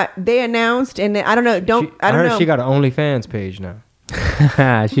just got. They announced, and I don't know. I I don't heard know. she got an OnlyFans page now.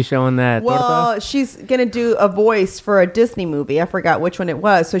 She's showing that. Well, she's gonna do a voice for a Disney movie. I forgot which one it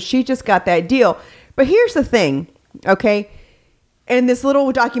was. So she just got that deal. But here's the thing, okay? In this little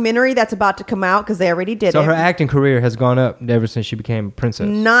documentary that's about to come out, because they already did So it. her acting career has gone up ever since she became a princess.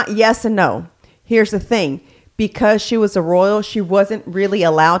 Not yes and no. Here's the thing. Because she was a royal, she wasn't really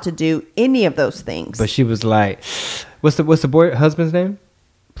allowed to do any of those things. But she was like, what's the boy husband's name?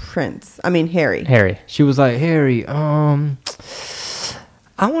 Harry. Harry. She was like, Harry, I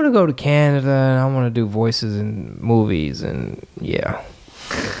want to go to Canada and I want to do voices in movies and yeah.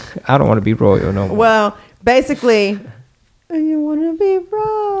 I don't want to be royal no more. Well, basically, you want to be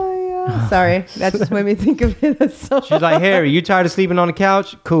royal. Sorry, that just made me think of it. As so She's like, Harry, you tired of sleeping on the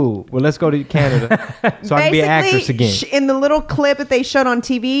couch? Cool. Well, let's go to Canada so I can be an actress again. In the little clip that they showed on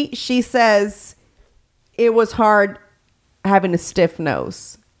TV, she says it was hard having a stiff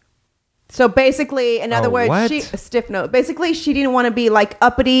nose. So basically, in other words, what? a stiff nose. Basically, she didn't want to be like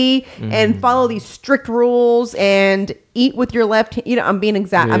uppity and follow these strict rules and eat with your left hand. You know, I'm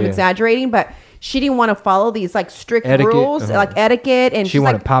exaggerating, but she didn't want to follow these like strict Etiquette, rules, like etiquette. And She she's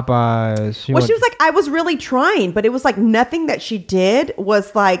wanted like, Popeyes. she was like, I was really trying, but it was like nothing that she did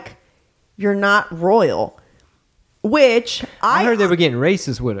was like, you're not royal. Which I heard they were getting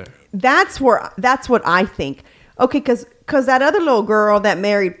racist with her. that's what I think. Okay, because that other little girl that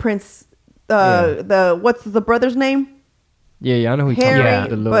married Prince, what's the brother's name? Yeah, I know who you're Harry,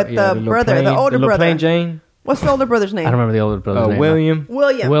 talking about. but the little brother, plain- the older little brother. plain Jane. What's the older brother's name? I don't remember the older brother's name. William.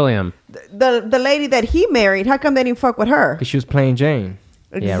 William. The lady that he married, how come they didn't fuck with her? Because she was plain Jane.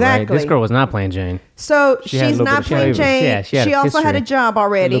 Exactly. Yeah, right. This girl was not playing Jane. So She had a she's little bit not of plain flavor. Jane. Yeah, she had a also had a history. job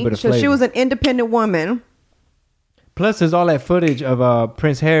already. little bit of So she flavor. was an independent woman. Plus, there's all that footage of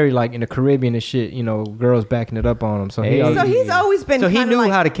Prince Harry, like in the Caribbean and shit. You know, girls backing it up on him. So Hey. So he's always been. so he kinda knew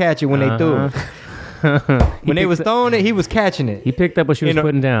like, how to catch it when they threw it. When they was throwing it, he was catching it. He picked up what she was in a,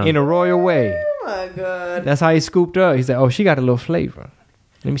 putting down. in a royal way. Oh my god. That's how he scooped her up. He said, "Oh, she got a little flavor.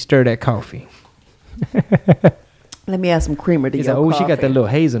 Let me stir that coffee." Let me add some creamer to He's your like, "Oh, she got coffee." that little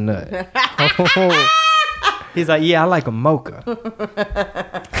hazelnut." He's like, "Yeah, I like a mocha."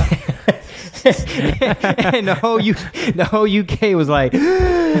 And the whole UK was like,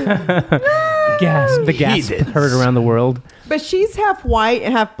 gasp. The gasp Heathens. heard around the world. But she's half white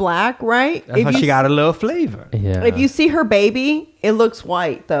and half black, right? "That's how she got a little flavor." Yeah. If you see her baby, it looks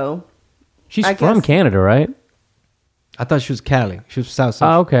white though. She's I from guess- Canada, right? I thought she was Cali. She was South Oh,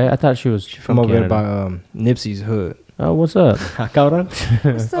 Central. okay. I thought she was From from over Canada. there by Nipsey's hood. Oh, what's up? I caught her.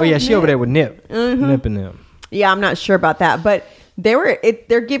 What's Oh yeah, up, she over Nick? there with Nip. Nip and them. Yeah, I'm not sure about that, but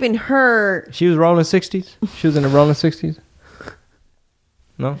they're giving her. She was rolling 60s. She was in the rolling 60s.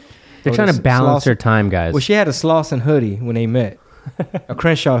 No, They're Or trying the to balance Sloss- their time, guys. Well, she had a Slauson hoodie when they met. A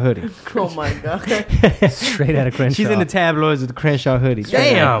Crenshaw hoodie. Oh my god! Straight out of Crenshaw. She's in the tabloids with the Crenshaw hoodie.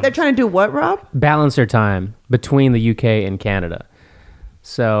 Damn. They're trying to do what, Rob? balance their time between the UK and Canada.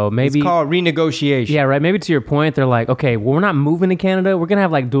 So maybe It's called renegotiation. yeah, right. Maybe to your point, they're like, okay, well, we're not moving to Canada. We're gonna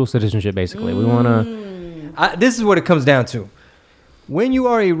have like dual citizenship, basically. We want to. This is what it comes down to. When you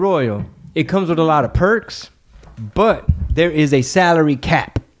are a royal, it comes with a lot of perks, but there is a salary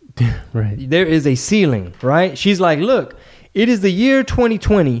cap. Right. There is a ceiling, right? She's like, look, it is the year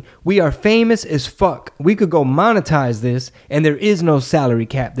 2020. We are famous as fuck. We could go monetize this, and there is no salary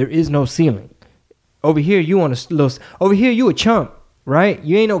cap. There is no ceiling. Over here, you want a little. Over here, you a chump, right?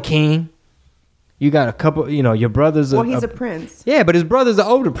 You ain't no king. You got a couple. You know, your brother's. Well, he's a prince. Yeah, but his brother's an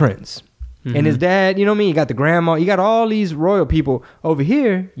older prince. Mm-hmm. And his dad, you know what I mean? You got the grandma. You got all these royal people. Over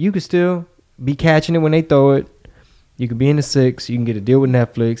here, you could still be catching it when they throw it. You could be in the 6. You can get a deal with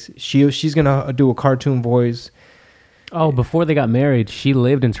Netflix. She's going to do a cartoon voice. Oh, before they got married, she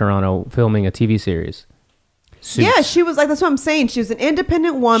lived in Toronto filming a TV series. Suits. Yeah, she was like, that's what I'm saying. She was an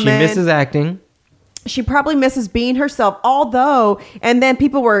independent woman. She misses acting. She probably misses being herself. Although, and then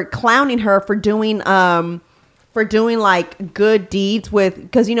people were clowning her for doing like good deeds with,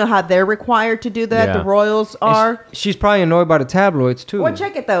 because you know how they're required to do that. Yeah. The royals are. She's probably annoyed by the tabloids too. Well,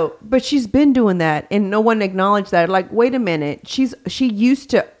 check it though. But she's been doing that, and no one acknowledged that. Like, wait a minute. She used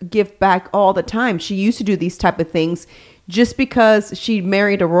to give back all the time. She used to do these type of things. Just because she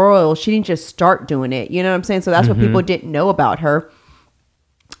married a royal, she didn't just start doing it. You know what I'm saying? So that's what people didn't know about her.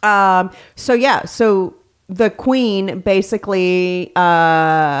 So the queen basically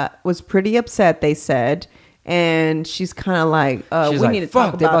was pretty upset, they said. And she's kind of like, She's we like, need to fuck,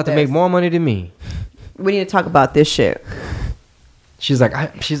 talk about they're about to this. make more money than me. We need to talk about this shit. She's like, I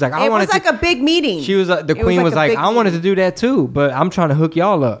It wanted was like to. a big meeting. She was the It queen was a like, big I wanted to meeting. do that too, but I'm trying to hook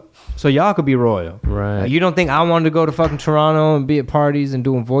y'all up so y'all could be royal. Right. You don't think I wanted to go to fucking Toronto and be at parties and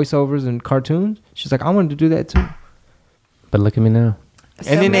doing voiceovers and cartoons? She's like, I wanted to do that too. But look at me now.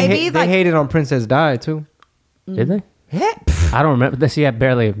 And then maybe, they hated on Princess Di too. Did they? Yeah. I don't remember. See, I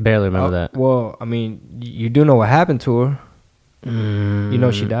barely remember that. Well, I mean, you do know what happened to her. You know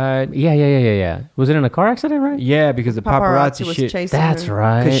she died. Yeah. Was it in a car accident, right? Yeah, because the paparazzi was shit. chasing That's her.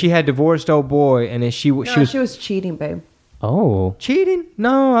 right. Because she had divorced old boy, and then she No, was she was cheating, babe. Oh. cheating.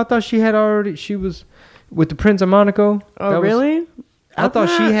 No, I thought she had already. She was with the Prince of Monaco. Oh, That was- really? I thought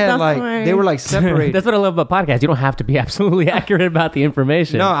she had That's like fine. they were like separated. That's what I love about podcasts. You don't have to be absolutely accurate about the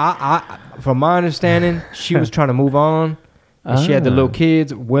information. No, I from my understanding, she was trying to move on. And she had the little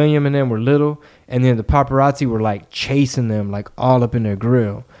kids. William and them were little, and then the paparazzi were like chasing them, like all up in their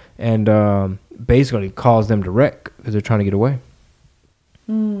grill, and basically caused them to wreck because they're trying to get away.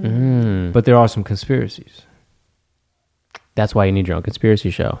 Mm. But there are some conspiracies. That's why you need your own conspiracy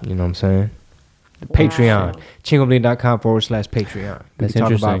show. You know what I'm saying? The Patreon, chingobling.com/Patreon. That's we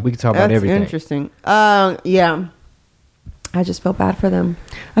interesting. can talk about That's everything. interesting. Yeah. I just feel bad for them.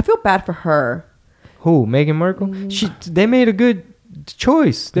 I feel bad for her. Who? Meghan Markle? They made a good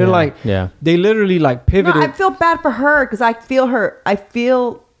choice. They're like, they literally like pivoted. No, I feel bad for her because I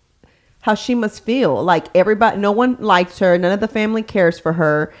feel how she must feel. Like everybody, no one likes her. None of the family cares for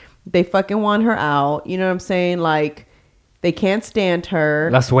her. They fucking want her out. You know what I'm saying? Like they can't stand her.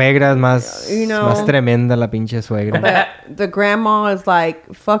 La suegra es más, You know. más tremenda, la pinche suegra. The grandma is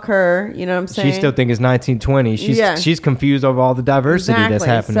like, fuck her. You know what I'm saying? She still think it's 1920. She's confused over all the diversity that's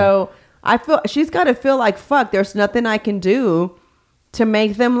happening. So I feel she's got to feel like, fuck, there's nothing I can do to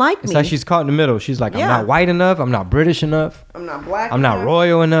make them like It's me. like she's caught in the middle. She's like, I'm Yeah. not white enough. I'm not British enough. I'm not black. I'm not enough.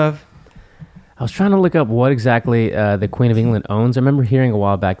 royal enough. I was trying to look up what exactly the Queen of England owns. I remember hearing a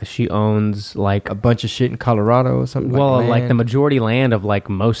while back that she owns like A bunch of shit in Colorado or something. like the land. majority land of like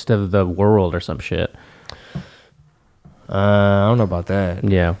most of the world or some shit. I don't know about that.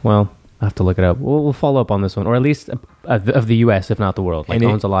 Yeah, well, I have to look it up. We'll follow up on this one, or at least of the U.S., if not the world. Like And it-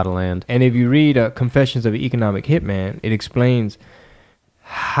 owns a lot of land. And if you read Confessions of an Economic Hitman, it explains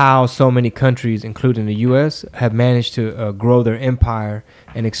how so many countries, including the U.S., have managed to grow their empire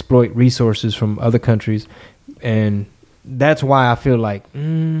and exploit resources from other countries. And that's why I feel like, I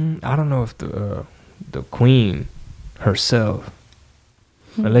don't know if the queen herself,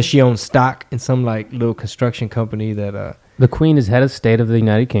 unless she owns stock in some like little construction company that... The Queen is head of state of the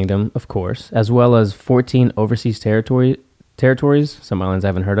United Kingdom, of course, as well as 14 overseas territories, some islands I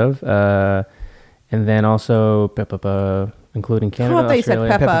haven't heard of, and then also including Canada, I thought you said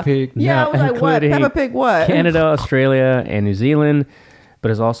Australia, Peppa. Pig. Yeah, I was like, what? including Peppa Pig what? Canada, Australia, and New Zealand,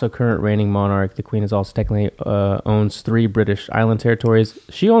 but is also current reigning monarch. The Queen is also technically owns 3 British island territories.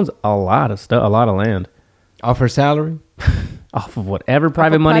 She owns a lot of stuff, a lot of land, Off her salary? off of whatever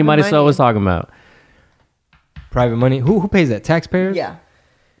private money private Marisol money. was talking about. Private money? Who pays that? Taxpayers? Yeah.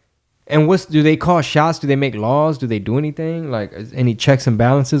 And do they call shots? Do they make laws? Do they do anything? Like, is any checks and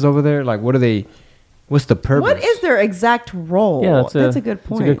balances over there? Like, what's the purpose? What is their exact role? Yeah, that's a good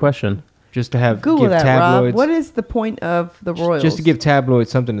point. That's a good question. Just to have Google give that, tabloids. Rob. What is the point of the royals? Just to give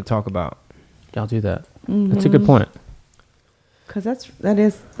tabloids something to talk about. I'll do that. That's a good point. Because that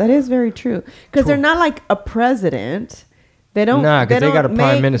is very true. Because they're not like a president. They don't. Nah, 'cause they got a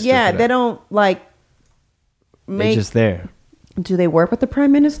prime minister Yeah, for that. they don't like They're make. just there. Do they work with the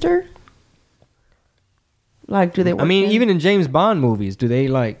prime minister? Like, do they? Work I mean, even in James Bond movies, do they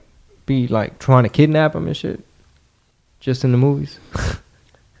like be like trying to kidnap him and shit? Just in the movies.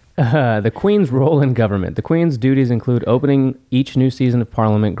 The Queen's role in government. The Queen's duties include opening each new season of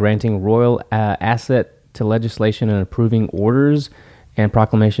Parliament, granting royal asset to legislation, and approving orders and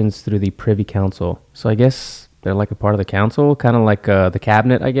proclamations through the Privy Council. So I guess they're like a part of the council, kind of like the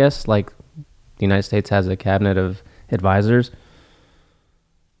cabinet, I guess. Like the United States has a cabinet of advisors.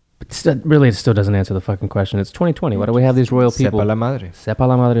 But really, it still doesn't answer the fucking question. It's 2020. Why do we have these royal people? Sepa la madre. Sepa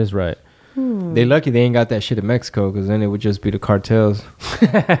la madre is right. They lucky they ain't got that shit in Mexico, because then it would just be the cartels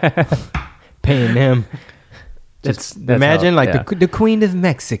paying them. That's Imagine how, the Queen of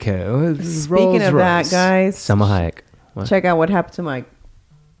Mexico. Speaking of that, guys, Selma Hayek. What? check out what happened to my.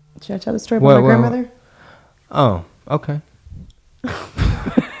 Should I tell the story about my grandmother? Oh, okay.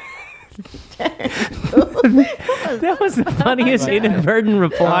 That was the funniest inadvertent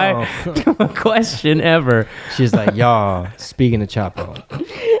reply to a question ever. She's like, y'all, speaking of Chapo,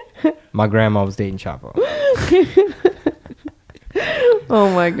 my grandma was dating Chapo.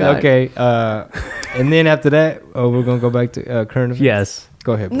 Oh my god. Okay, and then after that, we're gonna go back to current events. Yes.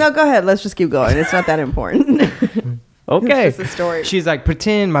 Go ahead. No, go ahead. Let's just keep going. It's not that important. Okay. It's just a story. She's like,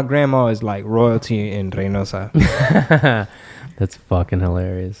 pretend my grandma is like royalty in Reynosa. That's fucking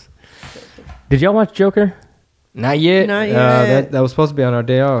hilarious. Did y'all watch Joker? Not yet. Not yet. That was supposed to be on our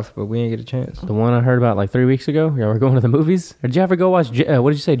day off, but we didn't get a chance. The one I heard about like 3 weeks ago? Y'all were going to the movies? Or did you ever go watch, what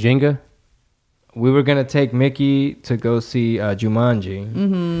did you say, Jenga? We were gonna take Mickey to go see Jumanji.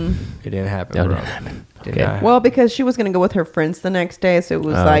 Mm-hmm. It didn't happen. No, it bro. didn't happen. Did Okay. not happen. Well, because she was going to go with her friends the next day, so it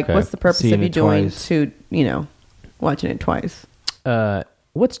was like, okay. what's the purpose Seeing of you it doing twice. to, watching it twice?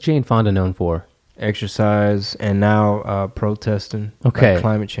 What's Jane Fonda known for? Exercise and now protesting Okay. like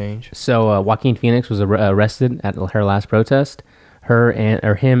climate change. So Joaquin Phoenix was arrested at her last protest.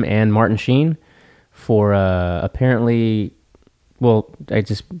 Him and Martin Sheen for apparently,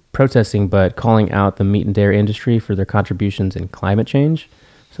 just protesting, but calling out the meat and dairy industry for their contributions in climate change.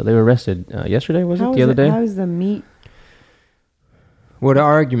 So they were arrested yesterday, was it? The other day? How is the meat Well, the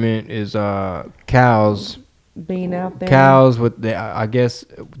argument is cows being out there? Cows with I guess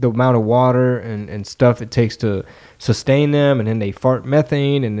the amount of water and stuff it takes to sustain them, and then they fart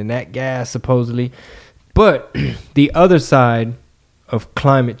methane, and then that gas supposedly. But the other side of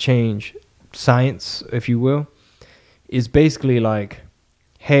climate change science, if you will, is basically like,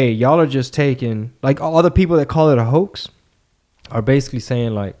 hey, y'all are just taking, like, all the people that call it a hoax are basically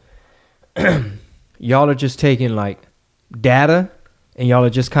saying like, y'all are just taking like data and y'all are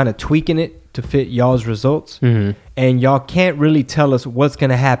just kind of tweaking it to fit y'all's results. Mm-hmm. And y'all can't really tell us what's going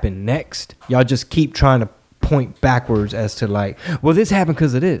to happen next. Y'all just keep trying to point backwards as to like, well, this happened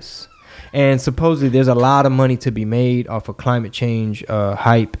because of this. And supposedly there's a lot of money to be made off of climate change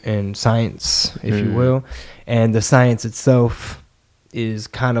hype and science, if you will. And the science itself is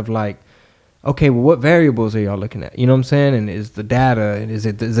kind of like, okay, well, what variables are y'all looking at? You know what I'm saying? And is the data, is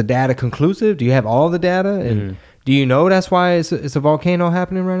the data conclusive? Do you have all the data? And do you know that's why it's a volcano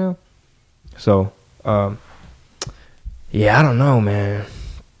happening right now? So, yeah, I don't know, man.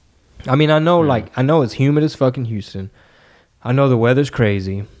 I mean, I know it's humid as fucking Houston. I know the weather's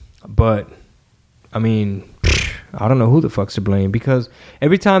crazy. But, I mean, I don't know who the fuck's to blame, because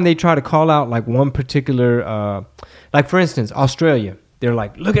every time they try to call out like one particular, like for instance, Australia, they're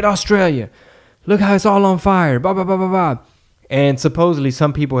like, look at Australia. Look how it's all on fire, blah, blah, blah, blah, blah. And supposedly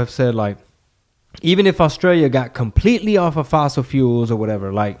some people have said like, even if Australia got completely off of fossil fuels or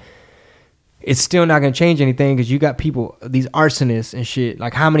whatever, like, it's still not going to change anything, because you got people, these arsonists and shit.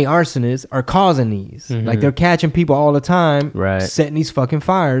 Like, how many arsonists are causing these? Mm-hmm. Like, they're catching people all the time, right, setting these fucking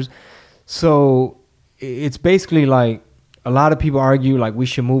fires. So it's basically like, a lot of people argue like we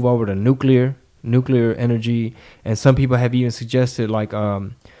should move over to nuclear energy, and some people have even suggested like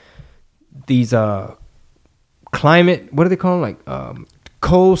these climate, what do they call them? Like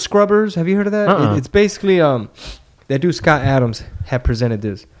coal scrubbers. Have you heard of that? It's basically that dude Scott Adams had presented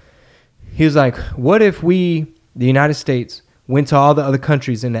this. He was like, what if we, the United States, went to all the other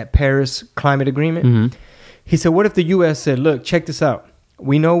countries in that Paris climate agreement? Mm-hmm. He said, what if the U.S. said, look, check this out.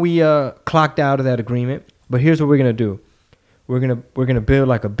 We know we clocked out of that agreement, but here's what we're going to do. We're going to build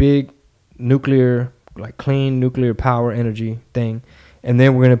like a big nuclear, like clean nuclear power energy thing. And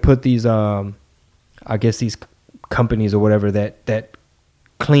then we're going to put these, I guess these companies or whatever that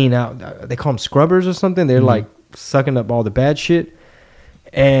clean out, they call them scrubbers or something. They're like sucking up all the bad shit.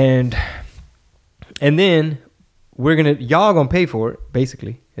 And then y'all gonna pay for it,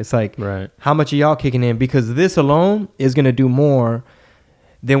 basically. It's like, right, how much are y'all kicking in? Because this alone is gonna do more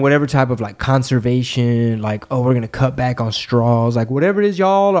than whatever type of like conservation, like, oh, we're gonna cut back on straws, like whatever it is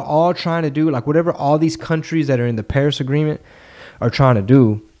y'all are all trying to do, like whatever all these countries that are in the Paris Agreement are trying to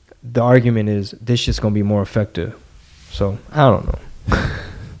do. The argument is this shit's gonna be more effective. So I don't know. I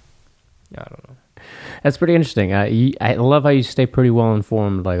don't know. That's pretty interesting. I love how you stay pretty well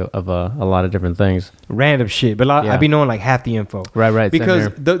informed, like of a lot of different things. Random shit, but I be knowing like half the info. Right.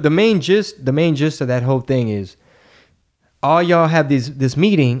 Because the main gist of that whole thing is, all y'all have this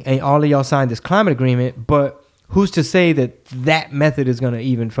meeting and all of y'all signed this climate agreement, but who's to say that method is going to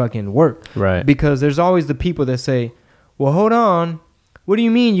even fucking work? Right. Because there's always the people that say, well, hold on. What do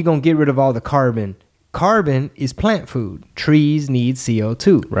you mean you're going to get rid of all the carbon? Carbon is plant food. Trees need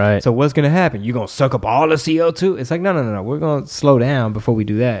CO2. Right. So what's going to happen? You're going to suck up all the CO2? It's like, no. We're going to slow down before we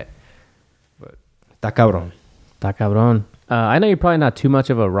do that. But, está cabrón. Está cabrón. I know you're probably not too much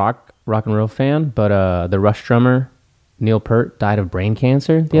of a rock and roll fan, but the Rush drummer, Neil Peart, died of brain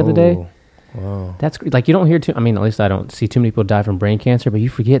cancer the other day. Wow. That's like, you don't hear too, I mean, at least I don't see too many people die from brain cancer, but you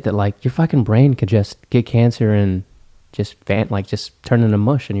forget that like your fucking brain could just get cancer and just turn into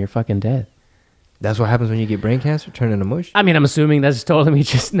mush and you're fucking dead. That's what happens when you get brain cancer? Turn into mush? I mean, I'm assuming that's totally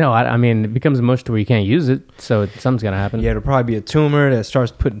just, no, I mean, it becomes mush to where you can't use it, so something's going to happen. Yeah, it'll probably be a tumor that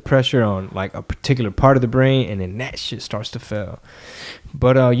starts putting pressure on like a particular part of the brain, and then that shit starts to fail.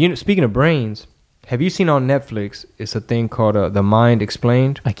 But speaking of brains, have you seen on Netflix, it's a thing called The Mind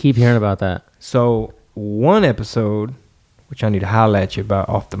Explained? I keep hearing about that. So one episode, which I need to holler at you about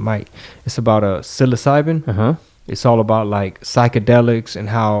off the mic, it's about psilocybin. Uh-huh. It's all about like psychedelics and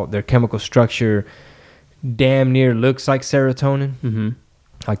how their chemical structure damn near looks like serotonin,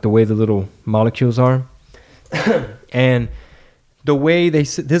 like the way the little molecules are. And the way they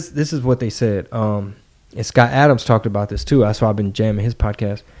said this is what they said. And Scott Adams talked about this too. That's why I've been jamming his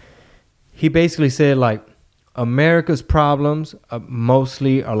podcast. He basically said like America's problems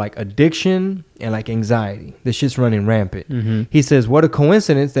mostly are like addiction and like anxiety. This shit's running rampant. He says, what a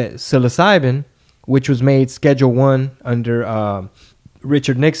coincidence that psilocybin, which was made Schedule 1 under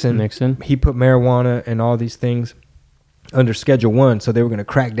Richard Nixon. He put marijuana and all these things under Schedule 1, so they were going to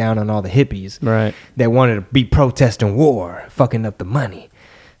crack down on all the hippies that wanted to be protesting war, fucking up the money.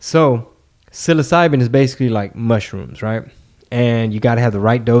 So psilocybin is basically like mushrooms, right? And you got to have the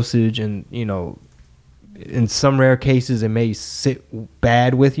right dosage, and, you know, in some rare cases it may sit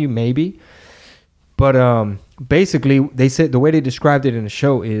bad with you, maybe. But basically, they said the way they described it in the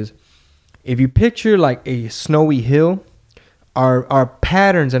show is, if you picture like a snowy hill, our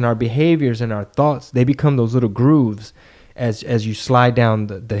patterns and our behaviors and our thoughts, they become those little grooves as you slide down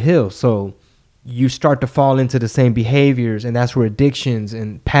the hill. So you start to fall into the same behaviors, and that's where addictions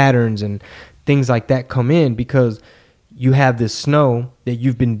and patterns and things like that come in, because you have this snow that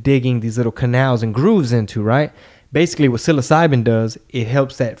you've been digging these little canals and grooves into, right? Basically what psilocybin does, it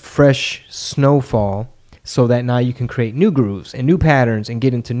helps that fresh snowfall, so that now you can create new grooves and new patterns and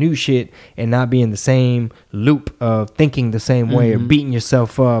get into new shit and not be in the same loop of thinking the same way or beating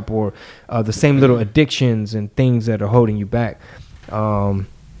yourself up, or the same little addictions and things that are holding you back.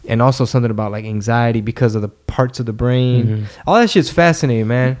 And also something about like anxiety because of the parts of the brain. All that shit's fascinating,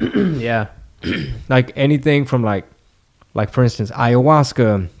 man. Yeah. Like anything from like for instance,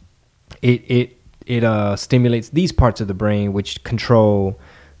 ayahuasca, it stimulates these parts of the brain which control,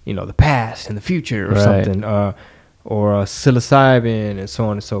 you know, the past and the future or something, or psilocybin and so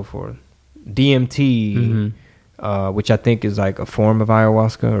on and so forth. DMT, which I think is like a form of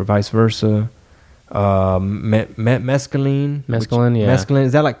ayahuasca or vice versa. Mescaline. Mescaline,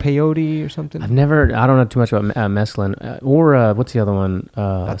 is that like peyote or something? I don't know too much about mescaline. Or what's the other one?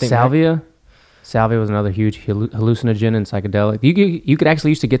 Salvia. Salvia was another huge hallucinogen and psychedelic. You could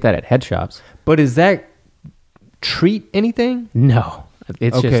actually used to get that at head shops. But does that treat anything? No.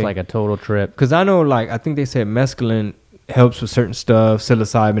 It's just like a total trip. Because I know, like, I think they said mescaline helps with certain stuff.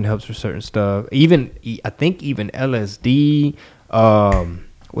 Psilocybin helps with certain stuff. I think even LSD.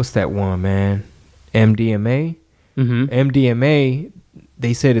 What's that one, man? MDMA. MDMA,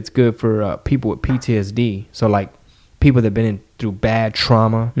 they said it's good for people with PTSD. So, like, people that have been through bad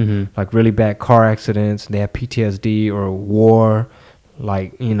trauma, like really bad car accidents, they have PTSD or war.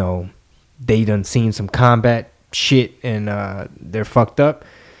 Like, you know, they done seen some combat shit and they're fucked up.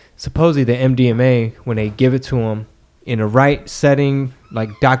 Supposedly the MDMA, when they give it to them in a right setting, like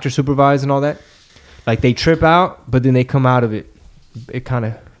doctor supervised and all that, like they trip out, but then they come out of it. It kind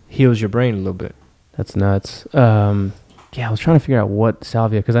of heals your brain a little bit. That's nuts. Yeah, I was trying to figure out what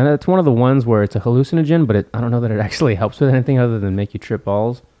salvia, because I know it's one of the ones where it's a hallucinogen, but I don't know that it actually helps with anything other than make you trip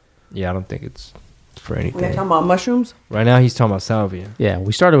balls. Yeah, I don't think it's for anything. We're talking about mushrooms? Right now he's talking about salvia. Yeah,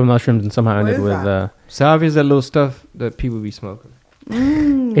 we started with mushrooms and somehow ended with... salvia is that little stuff that people be smoking.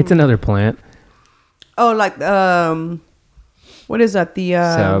 It's another plant. Oh, like, what is that? The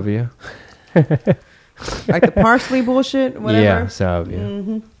salvia. Like the parsley bullshit, whatever? Yeah,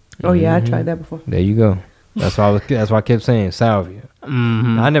 salvia. Oh, yeah, I tried that before. There you go. That's why I kept saying salvia.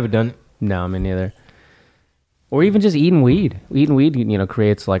 I never done it. No, me neither. Or even just eating weed. Eating weed, you know,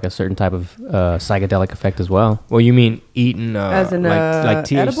 creates like a certain type of psychedelic effect as well. Well, you mean eating as in like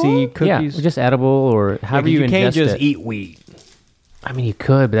THC edible? cookies? Yeah, just edible or however you ingest it. You can't just eat weed. I mean, you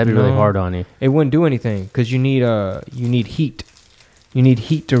could, but that'd be really hard on you. It wouldn't do anything because you need heat. You need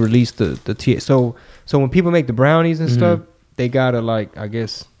heat to release the tea. So when people make the brownies and stuff, they gotta like, I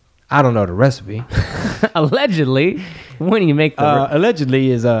guess, I don't know the recipe. Allegedly, when you make the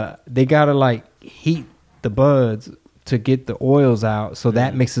allegedly is they gotta like heat the buds to get the oils out, so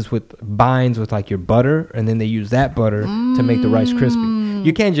that binds with like your butter, and then they use that butter to make the Rice Krispie.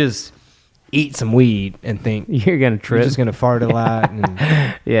 You can't just eat some weed and think you're gonna trip. You're just gonna fart a lot. And,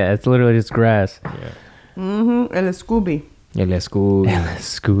 yeah, it's literally just grass. Yeah. And a Scooby. Yeah, let's go.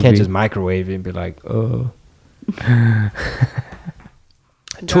 Scooby. Can't just microwave it and be like,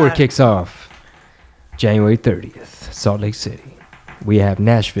 Tour kicks off January 30th, Salt Lake City. We have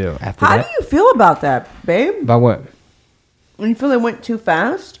Nashville after How that. do you feel about that, babe? About what? When you feel it went too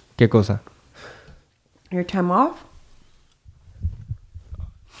fast? ¿Qué cosa? Your time off?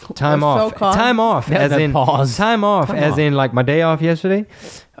 Time We're off. so calm. Time off. That- As that in pause. time off. Come As on. in like my day off yesterday.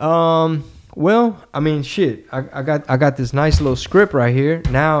 Well, I mean, shit. I got this nice little script right here.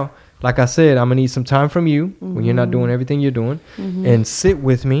 Now, like I said, I'm gonna need some time from you when you're not doing everything you're doing, and sit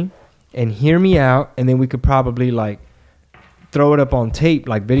with me and hear me out, and then we could probably like throw it up on tape,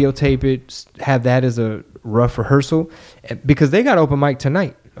 like videotape it, have that as a rough rehearsal, because they got open mic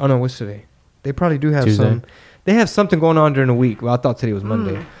tonight. Oh no, what's today? They probably do have Tuesday. They have something going on during the week. Well, I thought today was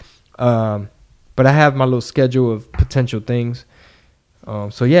Monday, but I have my little schedule of potential things.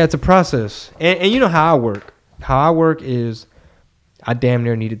 So yeah, it's a process, and you know how I work. How I work is, I damn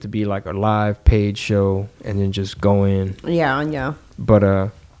near need it to be like a live paid show, and then just go in. Yeah. But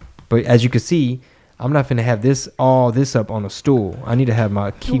as you can see, I'm not finna have all this up on a stool. I need to have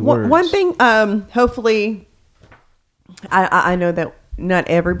my keywords. One thing, hopefully, I know that not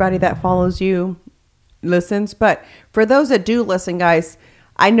everybody that follows you listens, but for those that do listen, guys,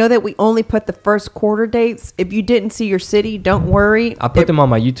 I know that we only put the first quarter dates. If you didn't see your city, don't worry. I put them on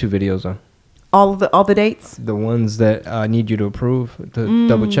my YouTube videos though. All the dates. The ones that I need you to approve to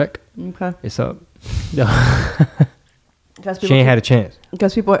double check. Okay. It's up. Because She ain't had a chance.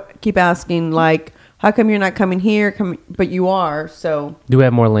 Because people keep asking, like, how come you're not coming here? But you are. So Do we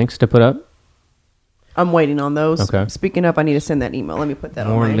have more links to put up? I'm waiting on those. Okay. Speaking of, I need to send that email. Let me put that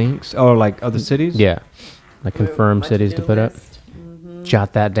More on my links. Oh, like other cities? Yeah. Like confirmed my cities to to-do put up. list.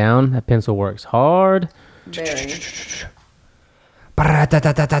 Jot that down. That pencil works hard. Very.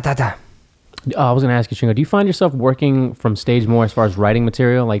 Ba-ra-da-da-da-da-da. I was going to ask you, Shingo, do you find yourself working from stage more as far as writing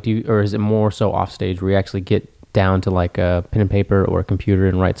material? Like, or is it more so off stage where you actually get down to like a pen and paper or a computer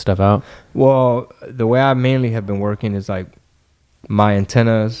and write stuff out? Well, the way I mainly have been working is like my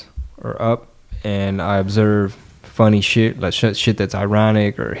antennas are up and I observe funny shit, like shit that's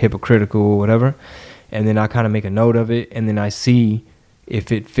ironic or hypocritical or whatever. And then I kind of make a note of it, and then I see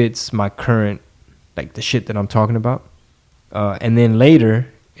if it fits my current, like the shit that I'm talking about. And then later,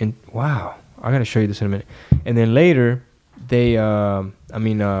 wow, I got to show you this in a minute. And then later, I'm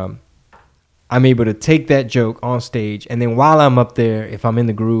able to take that joke on stage, and then while I'm up there, if I'm in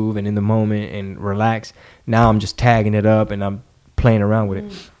the groove and in the moment and relax, now I'm just tagging it up and I'm playing around with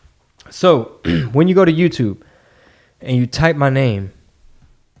it. So when you go to YouTube and you type my name,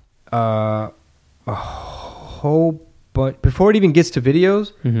 a whole bunch, before it even gets to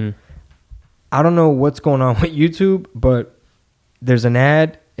videos, I don't know what's going on with YouTube, but there's an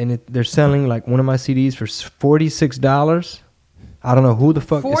ad and they're selling like one of my CDs for $46. I don't know who the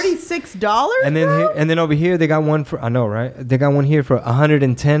fuck. $46. And then and then over here they got one for, I know, right? They got one here for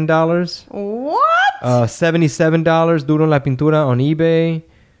 $110. What? $77 Duro en la Pintura on eBay.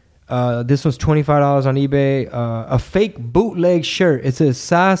 This one's $25 on eBay. A fake bootleg shirt. It says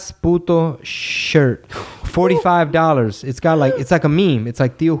Sas Puto shirt. $45. It's got like, it's like a meme. It's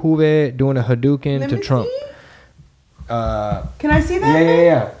like Theo Juve doing a Hadouken Let to me Trump. see. Can I see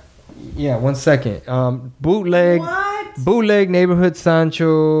that? Yeah, 1 second. Bootleg. What? Bootleg Neighborhood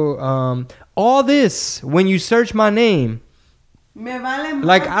Sancho. All this, when you search my name, Me vale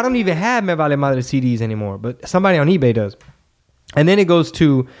like I don't even have Me Vale Madre CDs anymore, but somebody on eBay does. And then it goes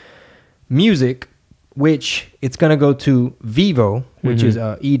to music, which it's going to go to Vivo, which is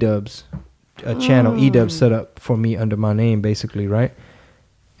eDubs, a channel eDubs set up for me under my name, basically, right?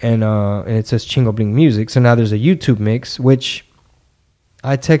 And it says Chingo Bling Music. So now there's a YouTube mix, which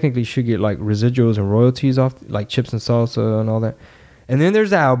I technically should get like residuals and royalties off, like Chips and Salsa and all that. And then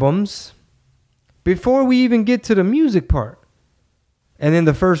there's albums before we even get to the music part. And then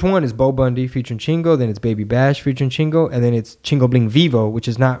the first one is Bo Bundy featuring Chingo. Then it's Baby Bash featuring Chingo. And then it's Chingo Bling Vivo, which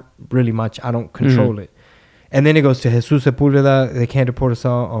is not really much. I don't control it. And then it goes to Jesus Sepulveda, The Cantor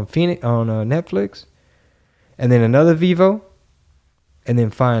Portasol on Netflix. And then another Vivo. And then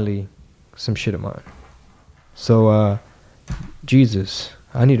finally, some shit of mine. So, Jesus,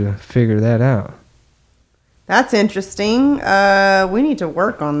 I need to figure that out. That's interesting. We need to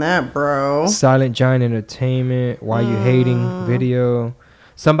work on that, bro. Silent Giant Entertainment. Why You Hating video.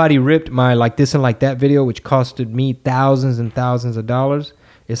 Somebody ripped my like this and like that video, which costed me thousands and thousands of dollars.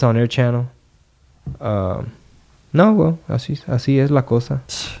 It's on their channel. No, well, así es la cosa.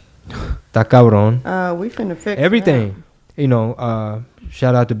 Está cabrón. We finna fix everything. that. You know,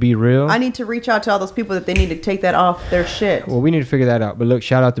 shout out to Be Real. I need to reach out to all those people that they need to take that off their shit. Well, we need to figure that out. But look,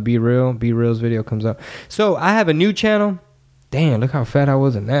 shout out to Be Real. Be Real's video comes up. So I have a new channel. Damn, look how fat I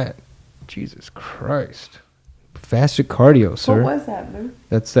was in that. Jesus Christ. Fasted cardio, sir. What was that, Blue?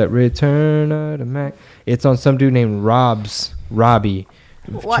 That's that Return of the Mac. It's on some dude named Robbie.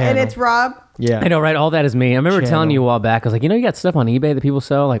 What, and it's Rob? Yeah. I know, right? All that is me. I remember Channel. telling you a while back. I was like, you got stuff on eBay that people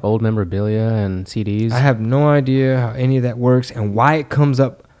sell, like old memorabilia and CDs. I have no idea how any of that works and why it comes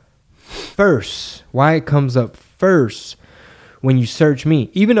up first. When you search me.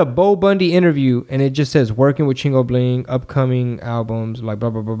 Even a Bo Bundy interview, and it just says working with Chingo Bling, upcoming albums, like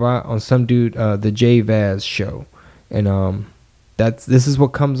blah, blah, blah, blah, on some dude, the J Vaz show. And this is what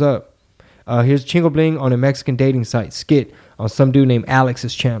comes up. Here's Chingo Bling on a Mexican dating site skit on some dude named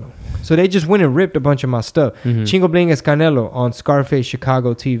Alex's channel. So they just went and ripped a bunch of my stuff. Chingo Bling es Canelo on Scarface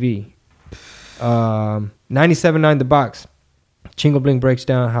Chicago TV. 97.9 The Box. Chingo Bling breaks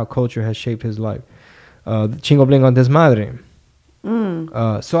down how culture has shaped his life. Chingo Bling on Desmadre.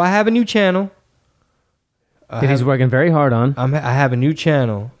 So I have a new channel. That he's working very hard on. I have a new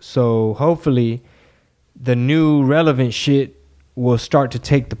channel. So hopefully the new relevant shit will start to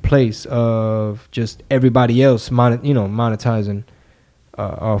take the place of just everybody else monetizing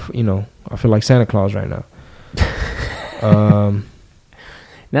off, I feel like Santa Claus right now.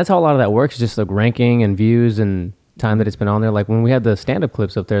 That's how a lot of that works, just like ranking and views and time that it's been on there. Like when we had the stand-up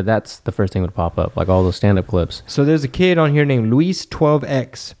clips up there, that's the first thing that would pop up, like all those stand-up clips. So there's a kid on here named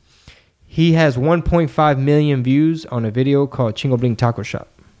Luis12X. He has 1.5 million views on a video called Chingo Bling Taco Shop.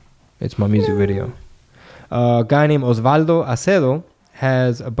 It's my music video. A guy named Osvaldo Acedo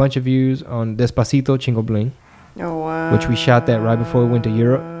has a bunch of views on Despacito Chingo Bling. Oh, wow. Which we shot that right before we went to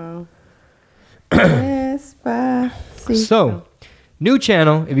Europe. Despacito. So, new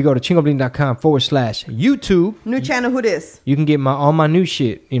channel, if you go to chingobling.com/YouTube. New channel, who this? You can get all my new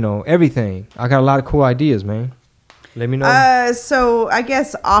shit, everything. I got a lot of cool ideas, man. Let me know. So I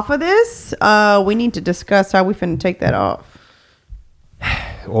guess off of this, we need to discuss how we finna take that off.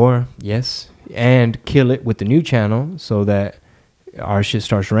 Or, yes, and kill it with the new channel so that our shit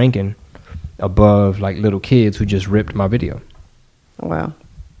starts ranking above like little kids who just ripped my video. Wow.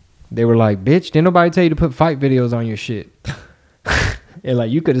 They were like, bitch, didn't nobody tell you to put fight videos on your shit? And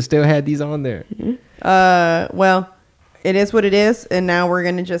like, you could have still had these on there. Well, it is what it is, and now we're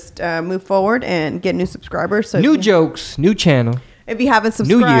gonna just move forward and get new subscribers. So new jokes, new channel. If you haven't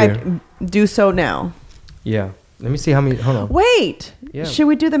subscribed, do so now. Yeah. Let me see how many. Hold on. Wait. Yeah. Should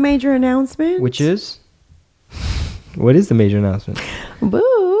we do the major announcement? Which is? What is the major announcement?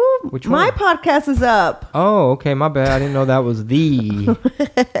 Boo. Which My one? podcast is up. Oh, okay. My bad. I didn't know that was the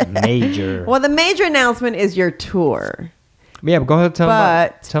major. Well, the major announcement is your tour. Yeah, but go ahead and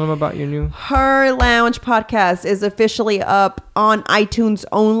tell them about your new. Her Lounge podcast is officially up on iTunes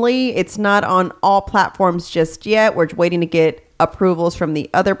only. It's not on all platforms just yet. We're waiting to get approvals from the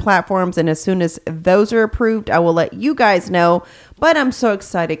other platforms, and as soon as those are approved, I will let you guys know. But I'm so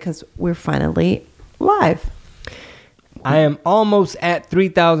excited because we're finally live. I am almost at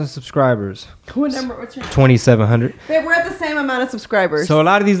 3,000 subscribers. What number? What's your 2,700. Babe, we're at the same amount of subscribers. So a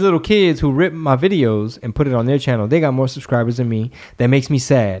lot of these little kids who rip my videos and put it on their channel, they got more subscribers than me. That makes me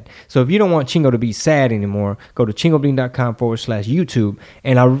sad. So if you don't want Chingo to be sad anymore, go to chingobling.com/YouTube.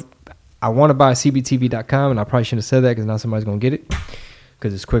 And I want to buy cbtv.com, and I probably shouldn't have said that because now somebody's going to get it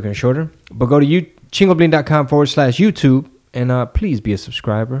because it's quicker and shorter. But go to chingobling.com/YouTube, and please be a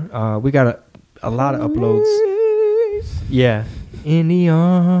subscriber. We got a lot of uploads. Yeah. In the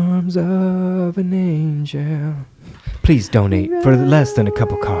arms of an angel. Please donate for less than a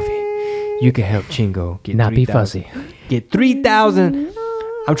cup of coffee. You can help Chingo get Not 3,000. be fussy. Get 3,000.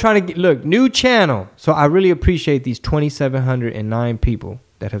 I'm trying to get, new channel. So I really appreciate these 2,709 people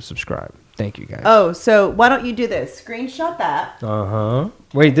that have subscribed. Thank you, guys. Oh, so why don't you do this? Screenshot that. Uh-huh.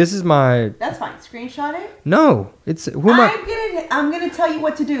 Wait, this is my... That's fine. Screenshot it. No. It's... I'm gonna tell you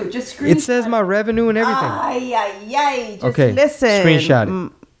what to do. Just screenshot. It says my revenue and everything. Just okay. Listen. Screenshot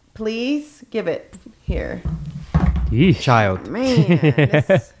it. Please give it here. Yeesh. Child.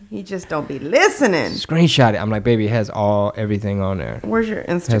 Man, you just don't be listening. Screenshot it. I'm like, baby, it has everything on there. Where's your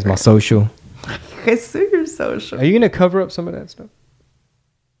Instagram? It has my social. Okay, so your social. Are you going to cover up some of that stuff?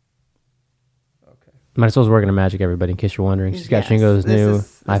 Okay. Might as well working a magic, everybody, in case you're wondering. She's got Yes, Shingo's new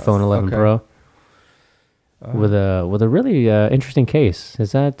this iPhone 11 okay. Pro with a really interesting case.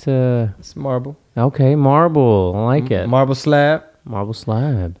 Is that It's marble. okay? Marble, I like it. Marble slab. Marble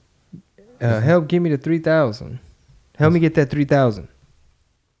slab. Help give me the 3,000. Help me get that 3,000.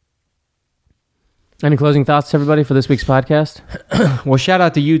 Any closing thoughts, everybody, for this week's podcast? Well, shout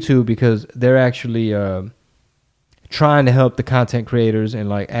out to YouTube because they're actually trying to help the content creators and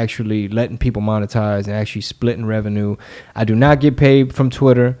like actually letting people monetize and actually splitting revenue. I do not get paid from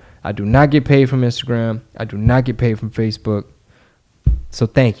Twitter. I do not get paid from Instagram. I do not get paid from Facebook. So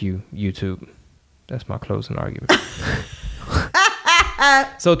thank you, YouTube. That's my closing argument.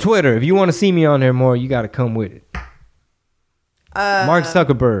 So Twitter, if you want to see me on there more, you got to come with it. Mark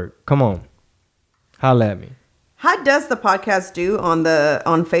Zuckerberg, come on. Holla at me. How does the podcast do on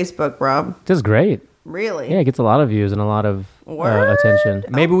Facebook, Rob? Just great. Really? Yeah, it gets a lot of views and a lot of Word? attention.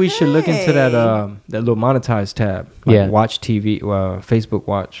 Maybe we should look into that Okay. that little monetized tab. Like Yeah. Watch TV, Facebook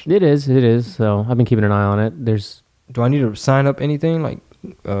Watch. It is. So I've been keeping an eye on it. There's Do I need to sign up anything like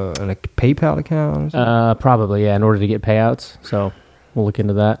a PayPal account or something? probably, yeah, in order to get payouts. So we'll look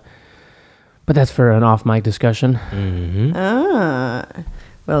into that. But that's for an off-mic discussion. Mm-hmm.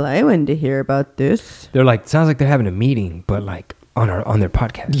 Well, I wanted to hear about this. They're like, sounds like they're having a meeting, but like on their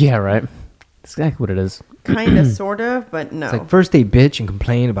podcast. Yeah, right. That's exactly what it is. Kind of, sort of, but no. It's like first they bitch and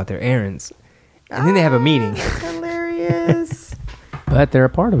complain about their errands, and then they have a meeting. That's hilarious. But they're a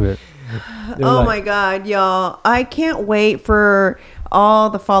part of it. Oh my God, y'all. I can't wait for all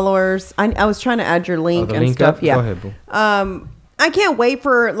the followers. I was trying to add your link the and link stuff. up? Yeah. Go ahead, boo. I can't wait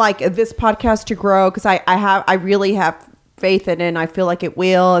for like this podcast to grow because I really have faith in it and I feel like it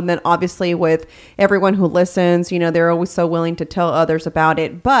will. And then obviously with everyone who listens, you know, they're always so willing to tell others about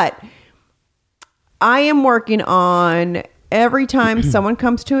it. But I am working on every time someone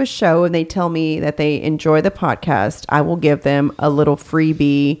comes to a show and they tell me that they enjoy the podcast, I will give them a little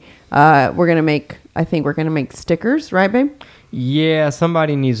freebie. I think we're going to make stickers, right, babe? Yeah,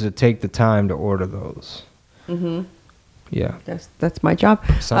 somebody needs to take the time to order those. Mm-hmm. Yeah. That's my job.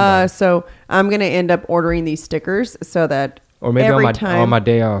 Somebody. So I'm going to end up ordering these stickers so that Or maybe every on time my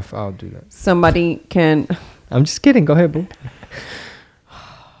day off, I'll do that. somebody can... I'm just kidding. Go ahead, boo.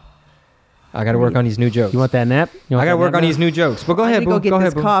 I got to work on these new jokes. You want that nap? I got to work on these new jokes. But go I ahead, need to boo. go get Go this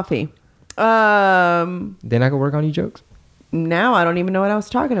ahead, boo. coffee. Then I can work on these jokes. Now I don't even know what I was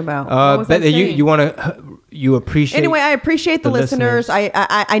talking about. What was I saying? You appreciate. Anyway, I appreciate the listeners.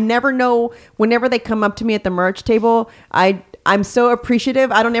 I never know whenever they come up to me at the merch table. I'm so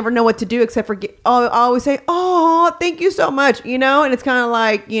appreciative. I don't ever know what to do except for I always say, "Oh, thank you so much," you know. And it's kind of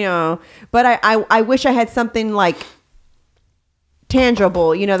like, you know, but I wish I had something like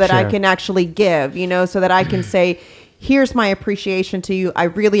tangible, you know, that I Sure. can actually give, you know, so that I can say, here's my appreciation to you. I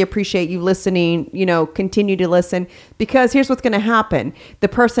really appreciate you listening, you know, continue to listen, because here's what's going to happen. The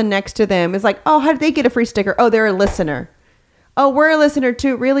person next to them is like, oh, how did they get a free sticker? Oh, they're a listener. Oh, we're a listener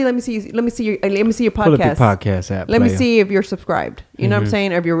too. Really? Let me see your podcast. Pull up your podcast app. Let me player. see if you're subscribed. You know what I'm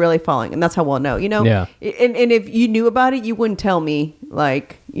saying? Or if you're really following. And that's how we'll know, you know? Yeah. And if you knew about it, you wouldn't tell me,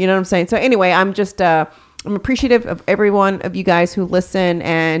 like, you know what I'm saying? So anyway, I'm just, I'm appreciative of every one of you guys who listen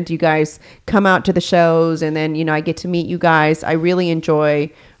and you guys come out to the shows, and then, you know, I get to meet you guys. I really enjoy,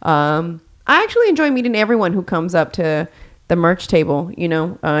 I actually enjoy meeting everyone who comes up to the merch table. You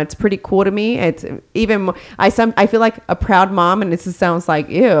know, it's pretty cool to me. It's even I feel like a proud mom, and this sounds like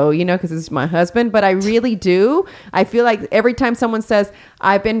ew, you know, because it's my husband, but I really do. I feel like every time someone says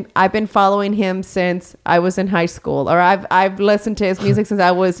I've been following him since I was in high school, or I've listened to his music since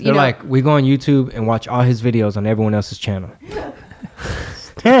I was, They're like, we go on YouTube and watch all his videos on everyone else's channel.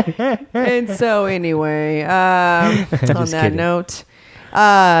 And so anyway, on that kidding. note,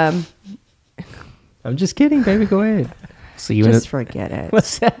 I'm just kidding, baby. Go ahead. So you just forget it.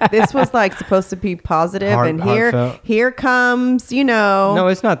 This was like supposed to be positive, and heartfelt. here comes, you know. No,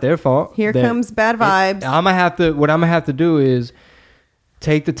 it's not their fault. Here comes bad vibes. What I'm gonna have to do is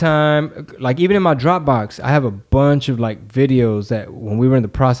take the time. Like even in my Dropbox, I have a bunch of like videos that when we were in the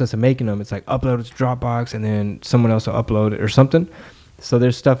process of making them, it's like upload it to Dropbox, and then someone else will upload it or something. So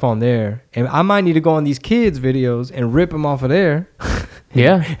there's stuff on there, and I might need to go on these kids' videos and rip them off of there.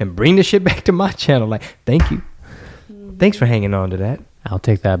 Yeah. And bring the shit back to my channel. Like, thank you. Thanks for hanging on to that. I'll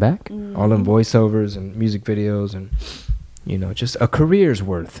take that back. All them voiceovers and music videos and, you know, just a career's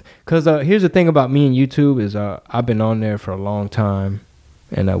worth. Because here's the thing about me and YouTube is I've been on there for a long time,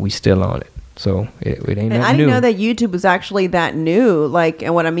 and we still on it. So it ain't And nothing I didn't new. know that YouTube was actually that new. Like,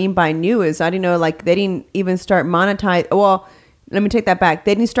 and what I mean by new is I didn't know, like, they didn't even start monetize. Well, let me take that back.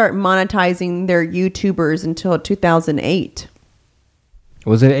 They didn't start monetizing their YouTubers until 2008.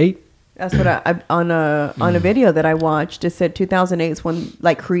 Was it 8? That's what I on a video that I watched. It said 2008 is when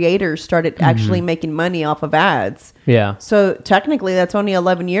like creators started actually making money off of ads. Yeah. So technically, that's only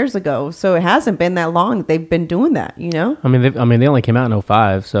 11 years ago. So it hasn't been that long. They've been doing that. You know. I mean, they only came out in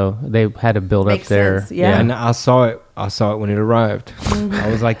 2005, so they had to build Makes up their. sense, yeah. And I saw it. I saw it when it arrived. I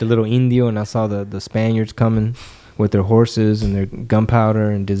was like the little Indio, and I saw the Spaniards coming with their horses and their gunpowder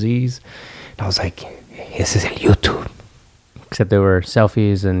and disease. And I was like, "This is el YouTube." Except there were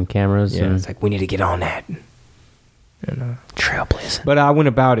selfies and cameras. Yeah, and it's like we need to get on that. And, trailblazer. but I went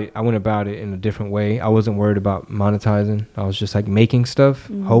about it in a different way. I wasn't worried about monetizing. I was just like making stuff,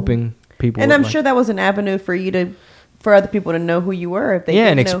 hoping people. And would I'm like, sure that was an avenue for you for other people to know who you were if they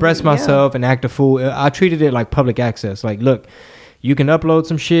and didn't know express who, myself and act a fool. I treated it like public access. Like, look, you can upload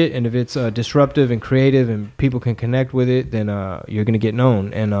some shit, and if it's disruptive and creative and people can connect with it, then you're gonna get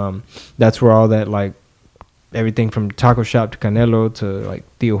known. And that's where all that like. Everything from Taco Shop to Canelo to like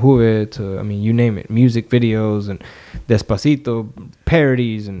Tio Juve to, I mean, you name it, music videos and Despacito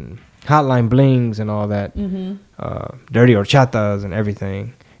parodies and Hotline Blings and all that, dirty horchatas and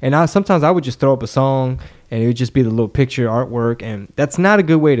everything. And sometimes I would just throw up a song and it would just be the little picture artwork, and that's not a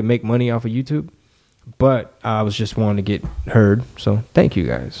good way to make money off of YouTube. But I was just wanting to get heard, so thank you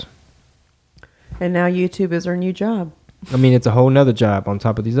guys. And now YouTube is our new job. I mean, it's a whole nother job on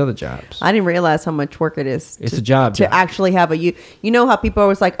top of these other jobs. I didn't realize how much work it is. It's a job to actually have you know how people are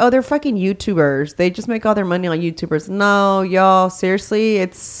always like, oh, they're fucking YouTubers. They just make all their money on YouTubers. No, y'all, seriously,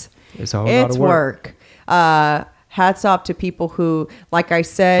 it's a whole lot of work. Hats off to people who, like I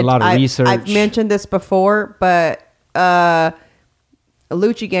said, It's a lot of research. I've mentioned this before, but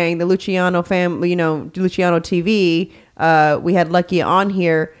Lucci Gang, the Luciano family, you know, Luciano TV, we had Lucky on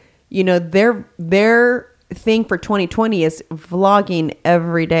here. You know, their thing for 2020 is vlogging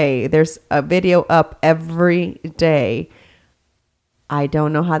every day. There's a video up every day. I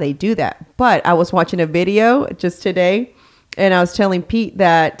don't know how they do that, but I was watching a video just today and I was telling Pete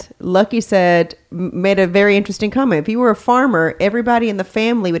that Lucky made a very interesting comment. If you were a farmer, everybody in the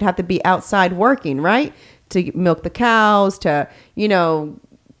family would have to be outside working, right? To milk the cows, to, you know,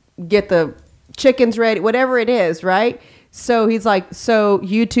 get the chickens ready, whatever it is, right? So he's like, so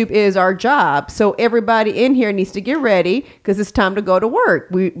YouTube is our job. So everybody in here needs to get ready because it's time to go to work.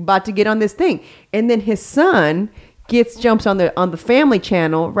 We're about to get on this thing. And then his son jumps on the family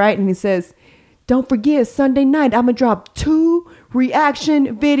channel, right? And he says, don't forget, Sunday night, I'm going to drop 2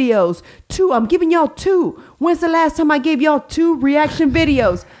 reaction videos. 2. I'm giving y'all 2. When's the last time I gave y'all 2 reaction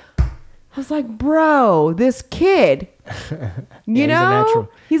videos? I was like, bro, this kid, you know,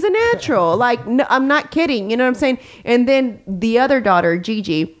 he's a natural. Like, no, I'm not kidding. You know what I'm saying? And then the other daughter,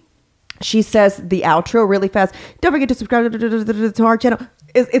 Gigi, she says the outro really fast. Don't forget to subscribe to our channel.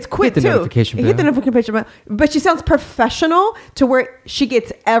 It's quick too. Hit the notification bell. But she sounds professional to where she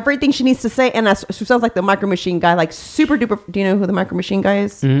gets everything she needs to say. And she sounds like the Micro Machine guy, like super duper. Do you know who the Micro Machine guy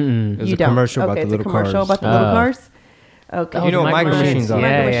is? There's a commercial about the little cars. About the little cars. Okay. You know what Micro Machines are.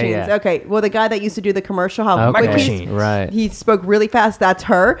 Micro Machines. Okay. Well, the guy that used to do the commercial, Micro Machines. Right. He spoke really fast. That's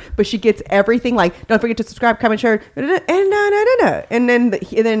her. But she gets everything. Like, don't forget to subscribe, comment, share. And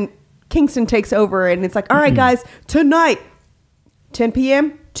then Kingston takes over and it's like, all right, guys, tonight, 10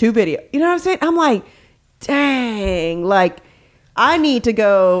 p.m., 2 video. You know what I'm saying? I'm like, dang. Like, I need to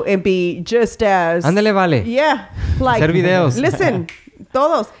go and be just as... Ándale, vale. Yeah. Like, hacer videos. Listen,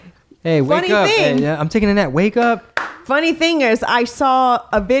 todos. Hey, wake Funny up. thing. Hey, I'm taking a nap. Wake up. Funny thing is, I saw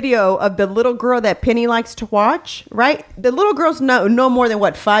a video of the little girl that Penny likes to watch, right? The little girl's no more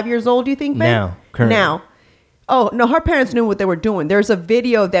than, 5 years old, do you think, babe? Currently. Now. Oh, no, her parents knew what they were doing. There's a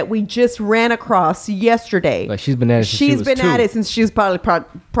video that we just ran across yesterday. Like, she's been at it since she was 2. Since she was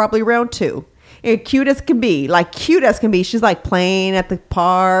probably around 2. And cute as can be. She's like playing at the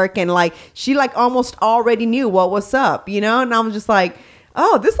park and like, she like almost already knew what was up, you know? And I was just like,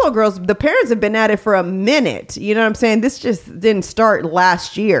 oh, this little the parents have been at it for a minute. You know what I'm saying? This just didn't start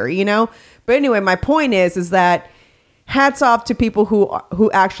last year, you know? But anyway, my point is that hats off to people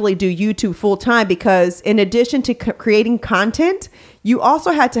who actually do YouTube full time, because in addition to creating content, you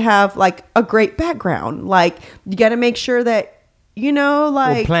also had to have like a great background. Like, you got to make sure that, you know,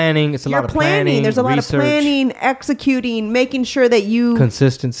 like planning. It's a lot of planning. There's a lot of planning, executing, making sure that you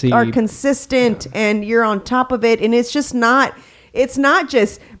are consistent and you're on top of it. And it's just not. It's not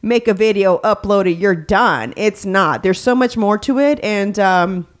just make a video, upload it, you're done. It's not. There's so much more to it. And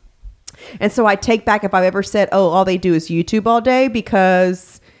so I take back if I've ever said, oh, all they do is YouTube all day,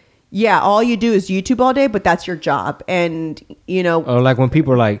 because yeah, all you do is YouTube all day, but that's your job. And, you know. Oh, like when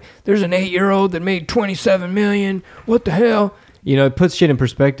people are like, there's an 8-year-old that made 27 million. What the hell? You know, it puts shit in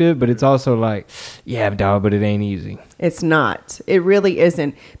perspective, but it's also like, yeah, dog, but it ain't easy. It's not. It really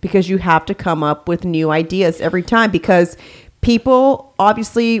isn't, because you have to come up with new ideas every time, because people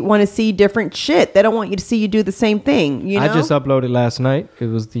obviously want to see different shit. They don't want you to see you do the same thing. You know? I just uploaded last night. It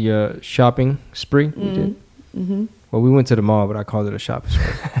was the shopping spree we did. Mm-hmm. Well, we went to the mall, but I called it a shopping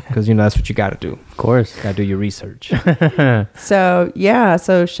spree because, you know, that's what you got to do. Of course. Got to do your research. So, yeah.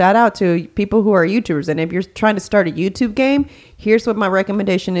 So, shout out to people who are YouTubers. And if you're trying to start a YouTube game, here's what my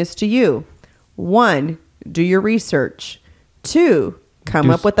recommendation is to you. 1, do your research. 2, come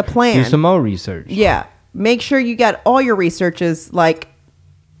up with a plan. Do some more research. Yeah. Make sure you got all your researches, like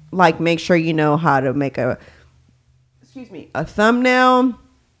make sure you know how to make a thumbnail,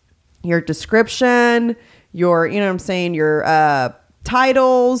 your description, your, you know what I'm saying, your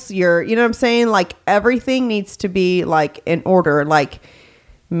titles, your, you know what I'm saying, like everything needs to be like in order. Like,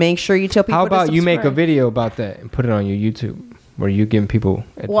 make sure you tell people. How about to you make a subscribe. video about that and put it on your YouTube where you giving people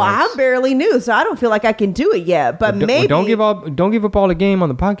advice? Well, I'm barely new, so I don't feel like I can do it yet. But Well, maybe don't give up all the game on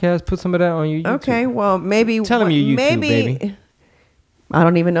the podcast. Put some of that on your YouTube. Okay, well, maybe Tell them your YouTube, maybe, baby. I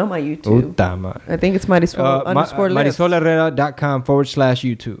don't even know my YouTube. Puta madre. I think it's Marisol underscore lives.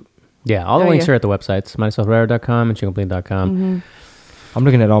 MarisolHerrera.com/YouTube. Yeah, all the Oh, links yeah. are at the websites, MarisolHerrera.com and ChingoBling.com. Mm-hmm. I'm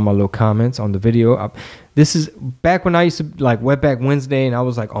looking at all my little comments on the video. This is back when I used to like Wetback Wednesday, and I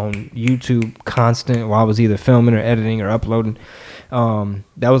was like on YouTube constant while I was either filming or editing or uploading.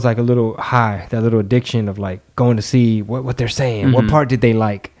 That was like a little high, that little addiction of like going to see what they're saying. Mm-hmm. What part did they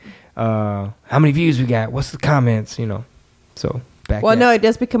like? How many views we got? What's the comments? You know, so back. Well, at- no, it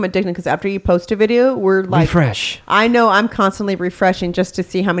does become addicting because after you post a video, we're like, refresh. I know I'm constantly refreshing just to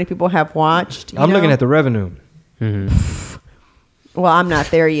see how many people have watched. I'm looking at the revenue. Mm-hmm. Well, I'm not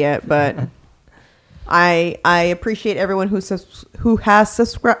there yet, but I appreciate everyone who has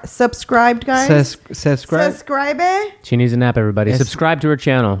subscribed, guys. Subscribe. Subscribe, She needs a nap, everybody. Yes. Subscribe to her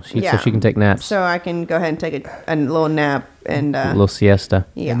channel so she can take naps. so I can go ahead and take a little nap and a little siesta.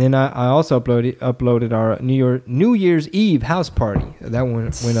 yeah. And then I also uploaded our New Year's Eve house party. That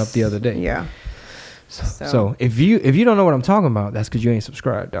one went up the other day. Yeah. So if you don't know what I'm talking about, that's because you ain't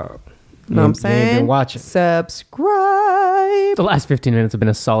subscribed, dog. You know what I'm You ain't saying? been watching. Subscribe. The last 15 minutes have been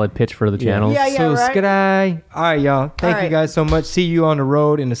a solid pitch for the channel. Yeah, right? Subscribe. All right, y'all. Thank All you right. guys so much. See you on the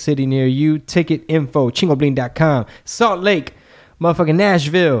road in a city near you. Ticket info, chingobling.com. Salt Lake, motherfucking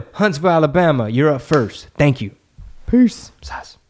Nashville, Huntsville, Alabama. You're up first. Thank you. Peace. Sas.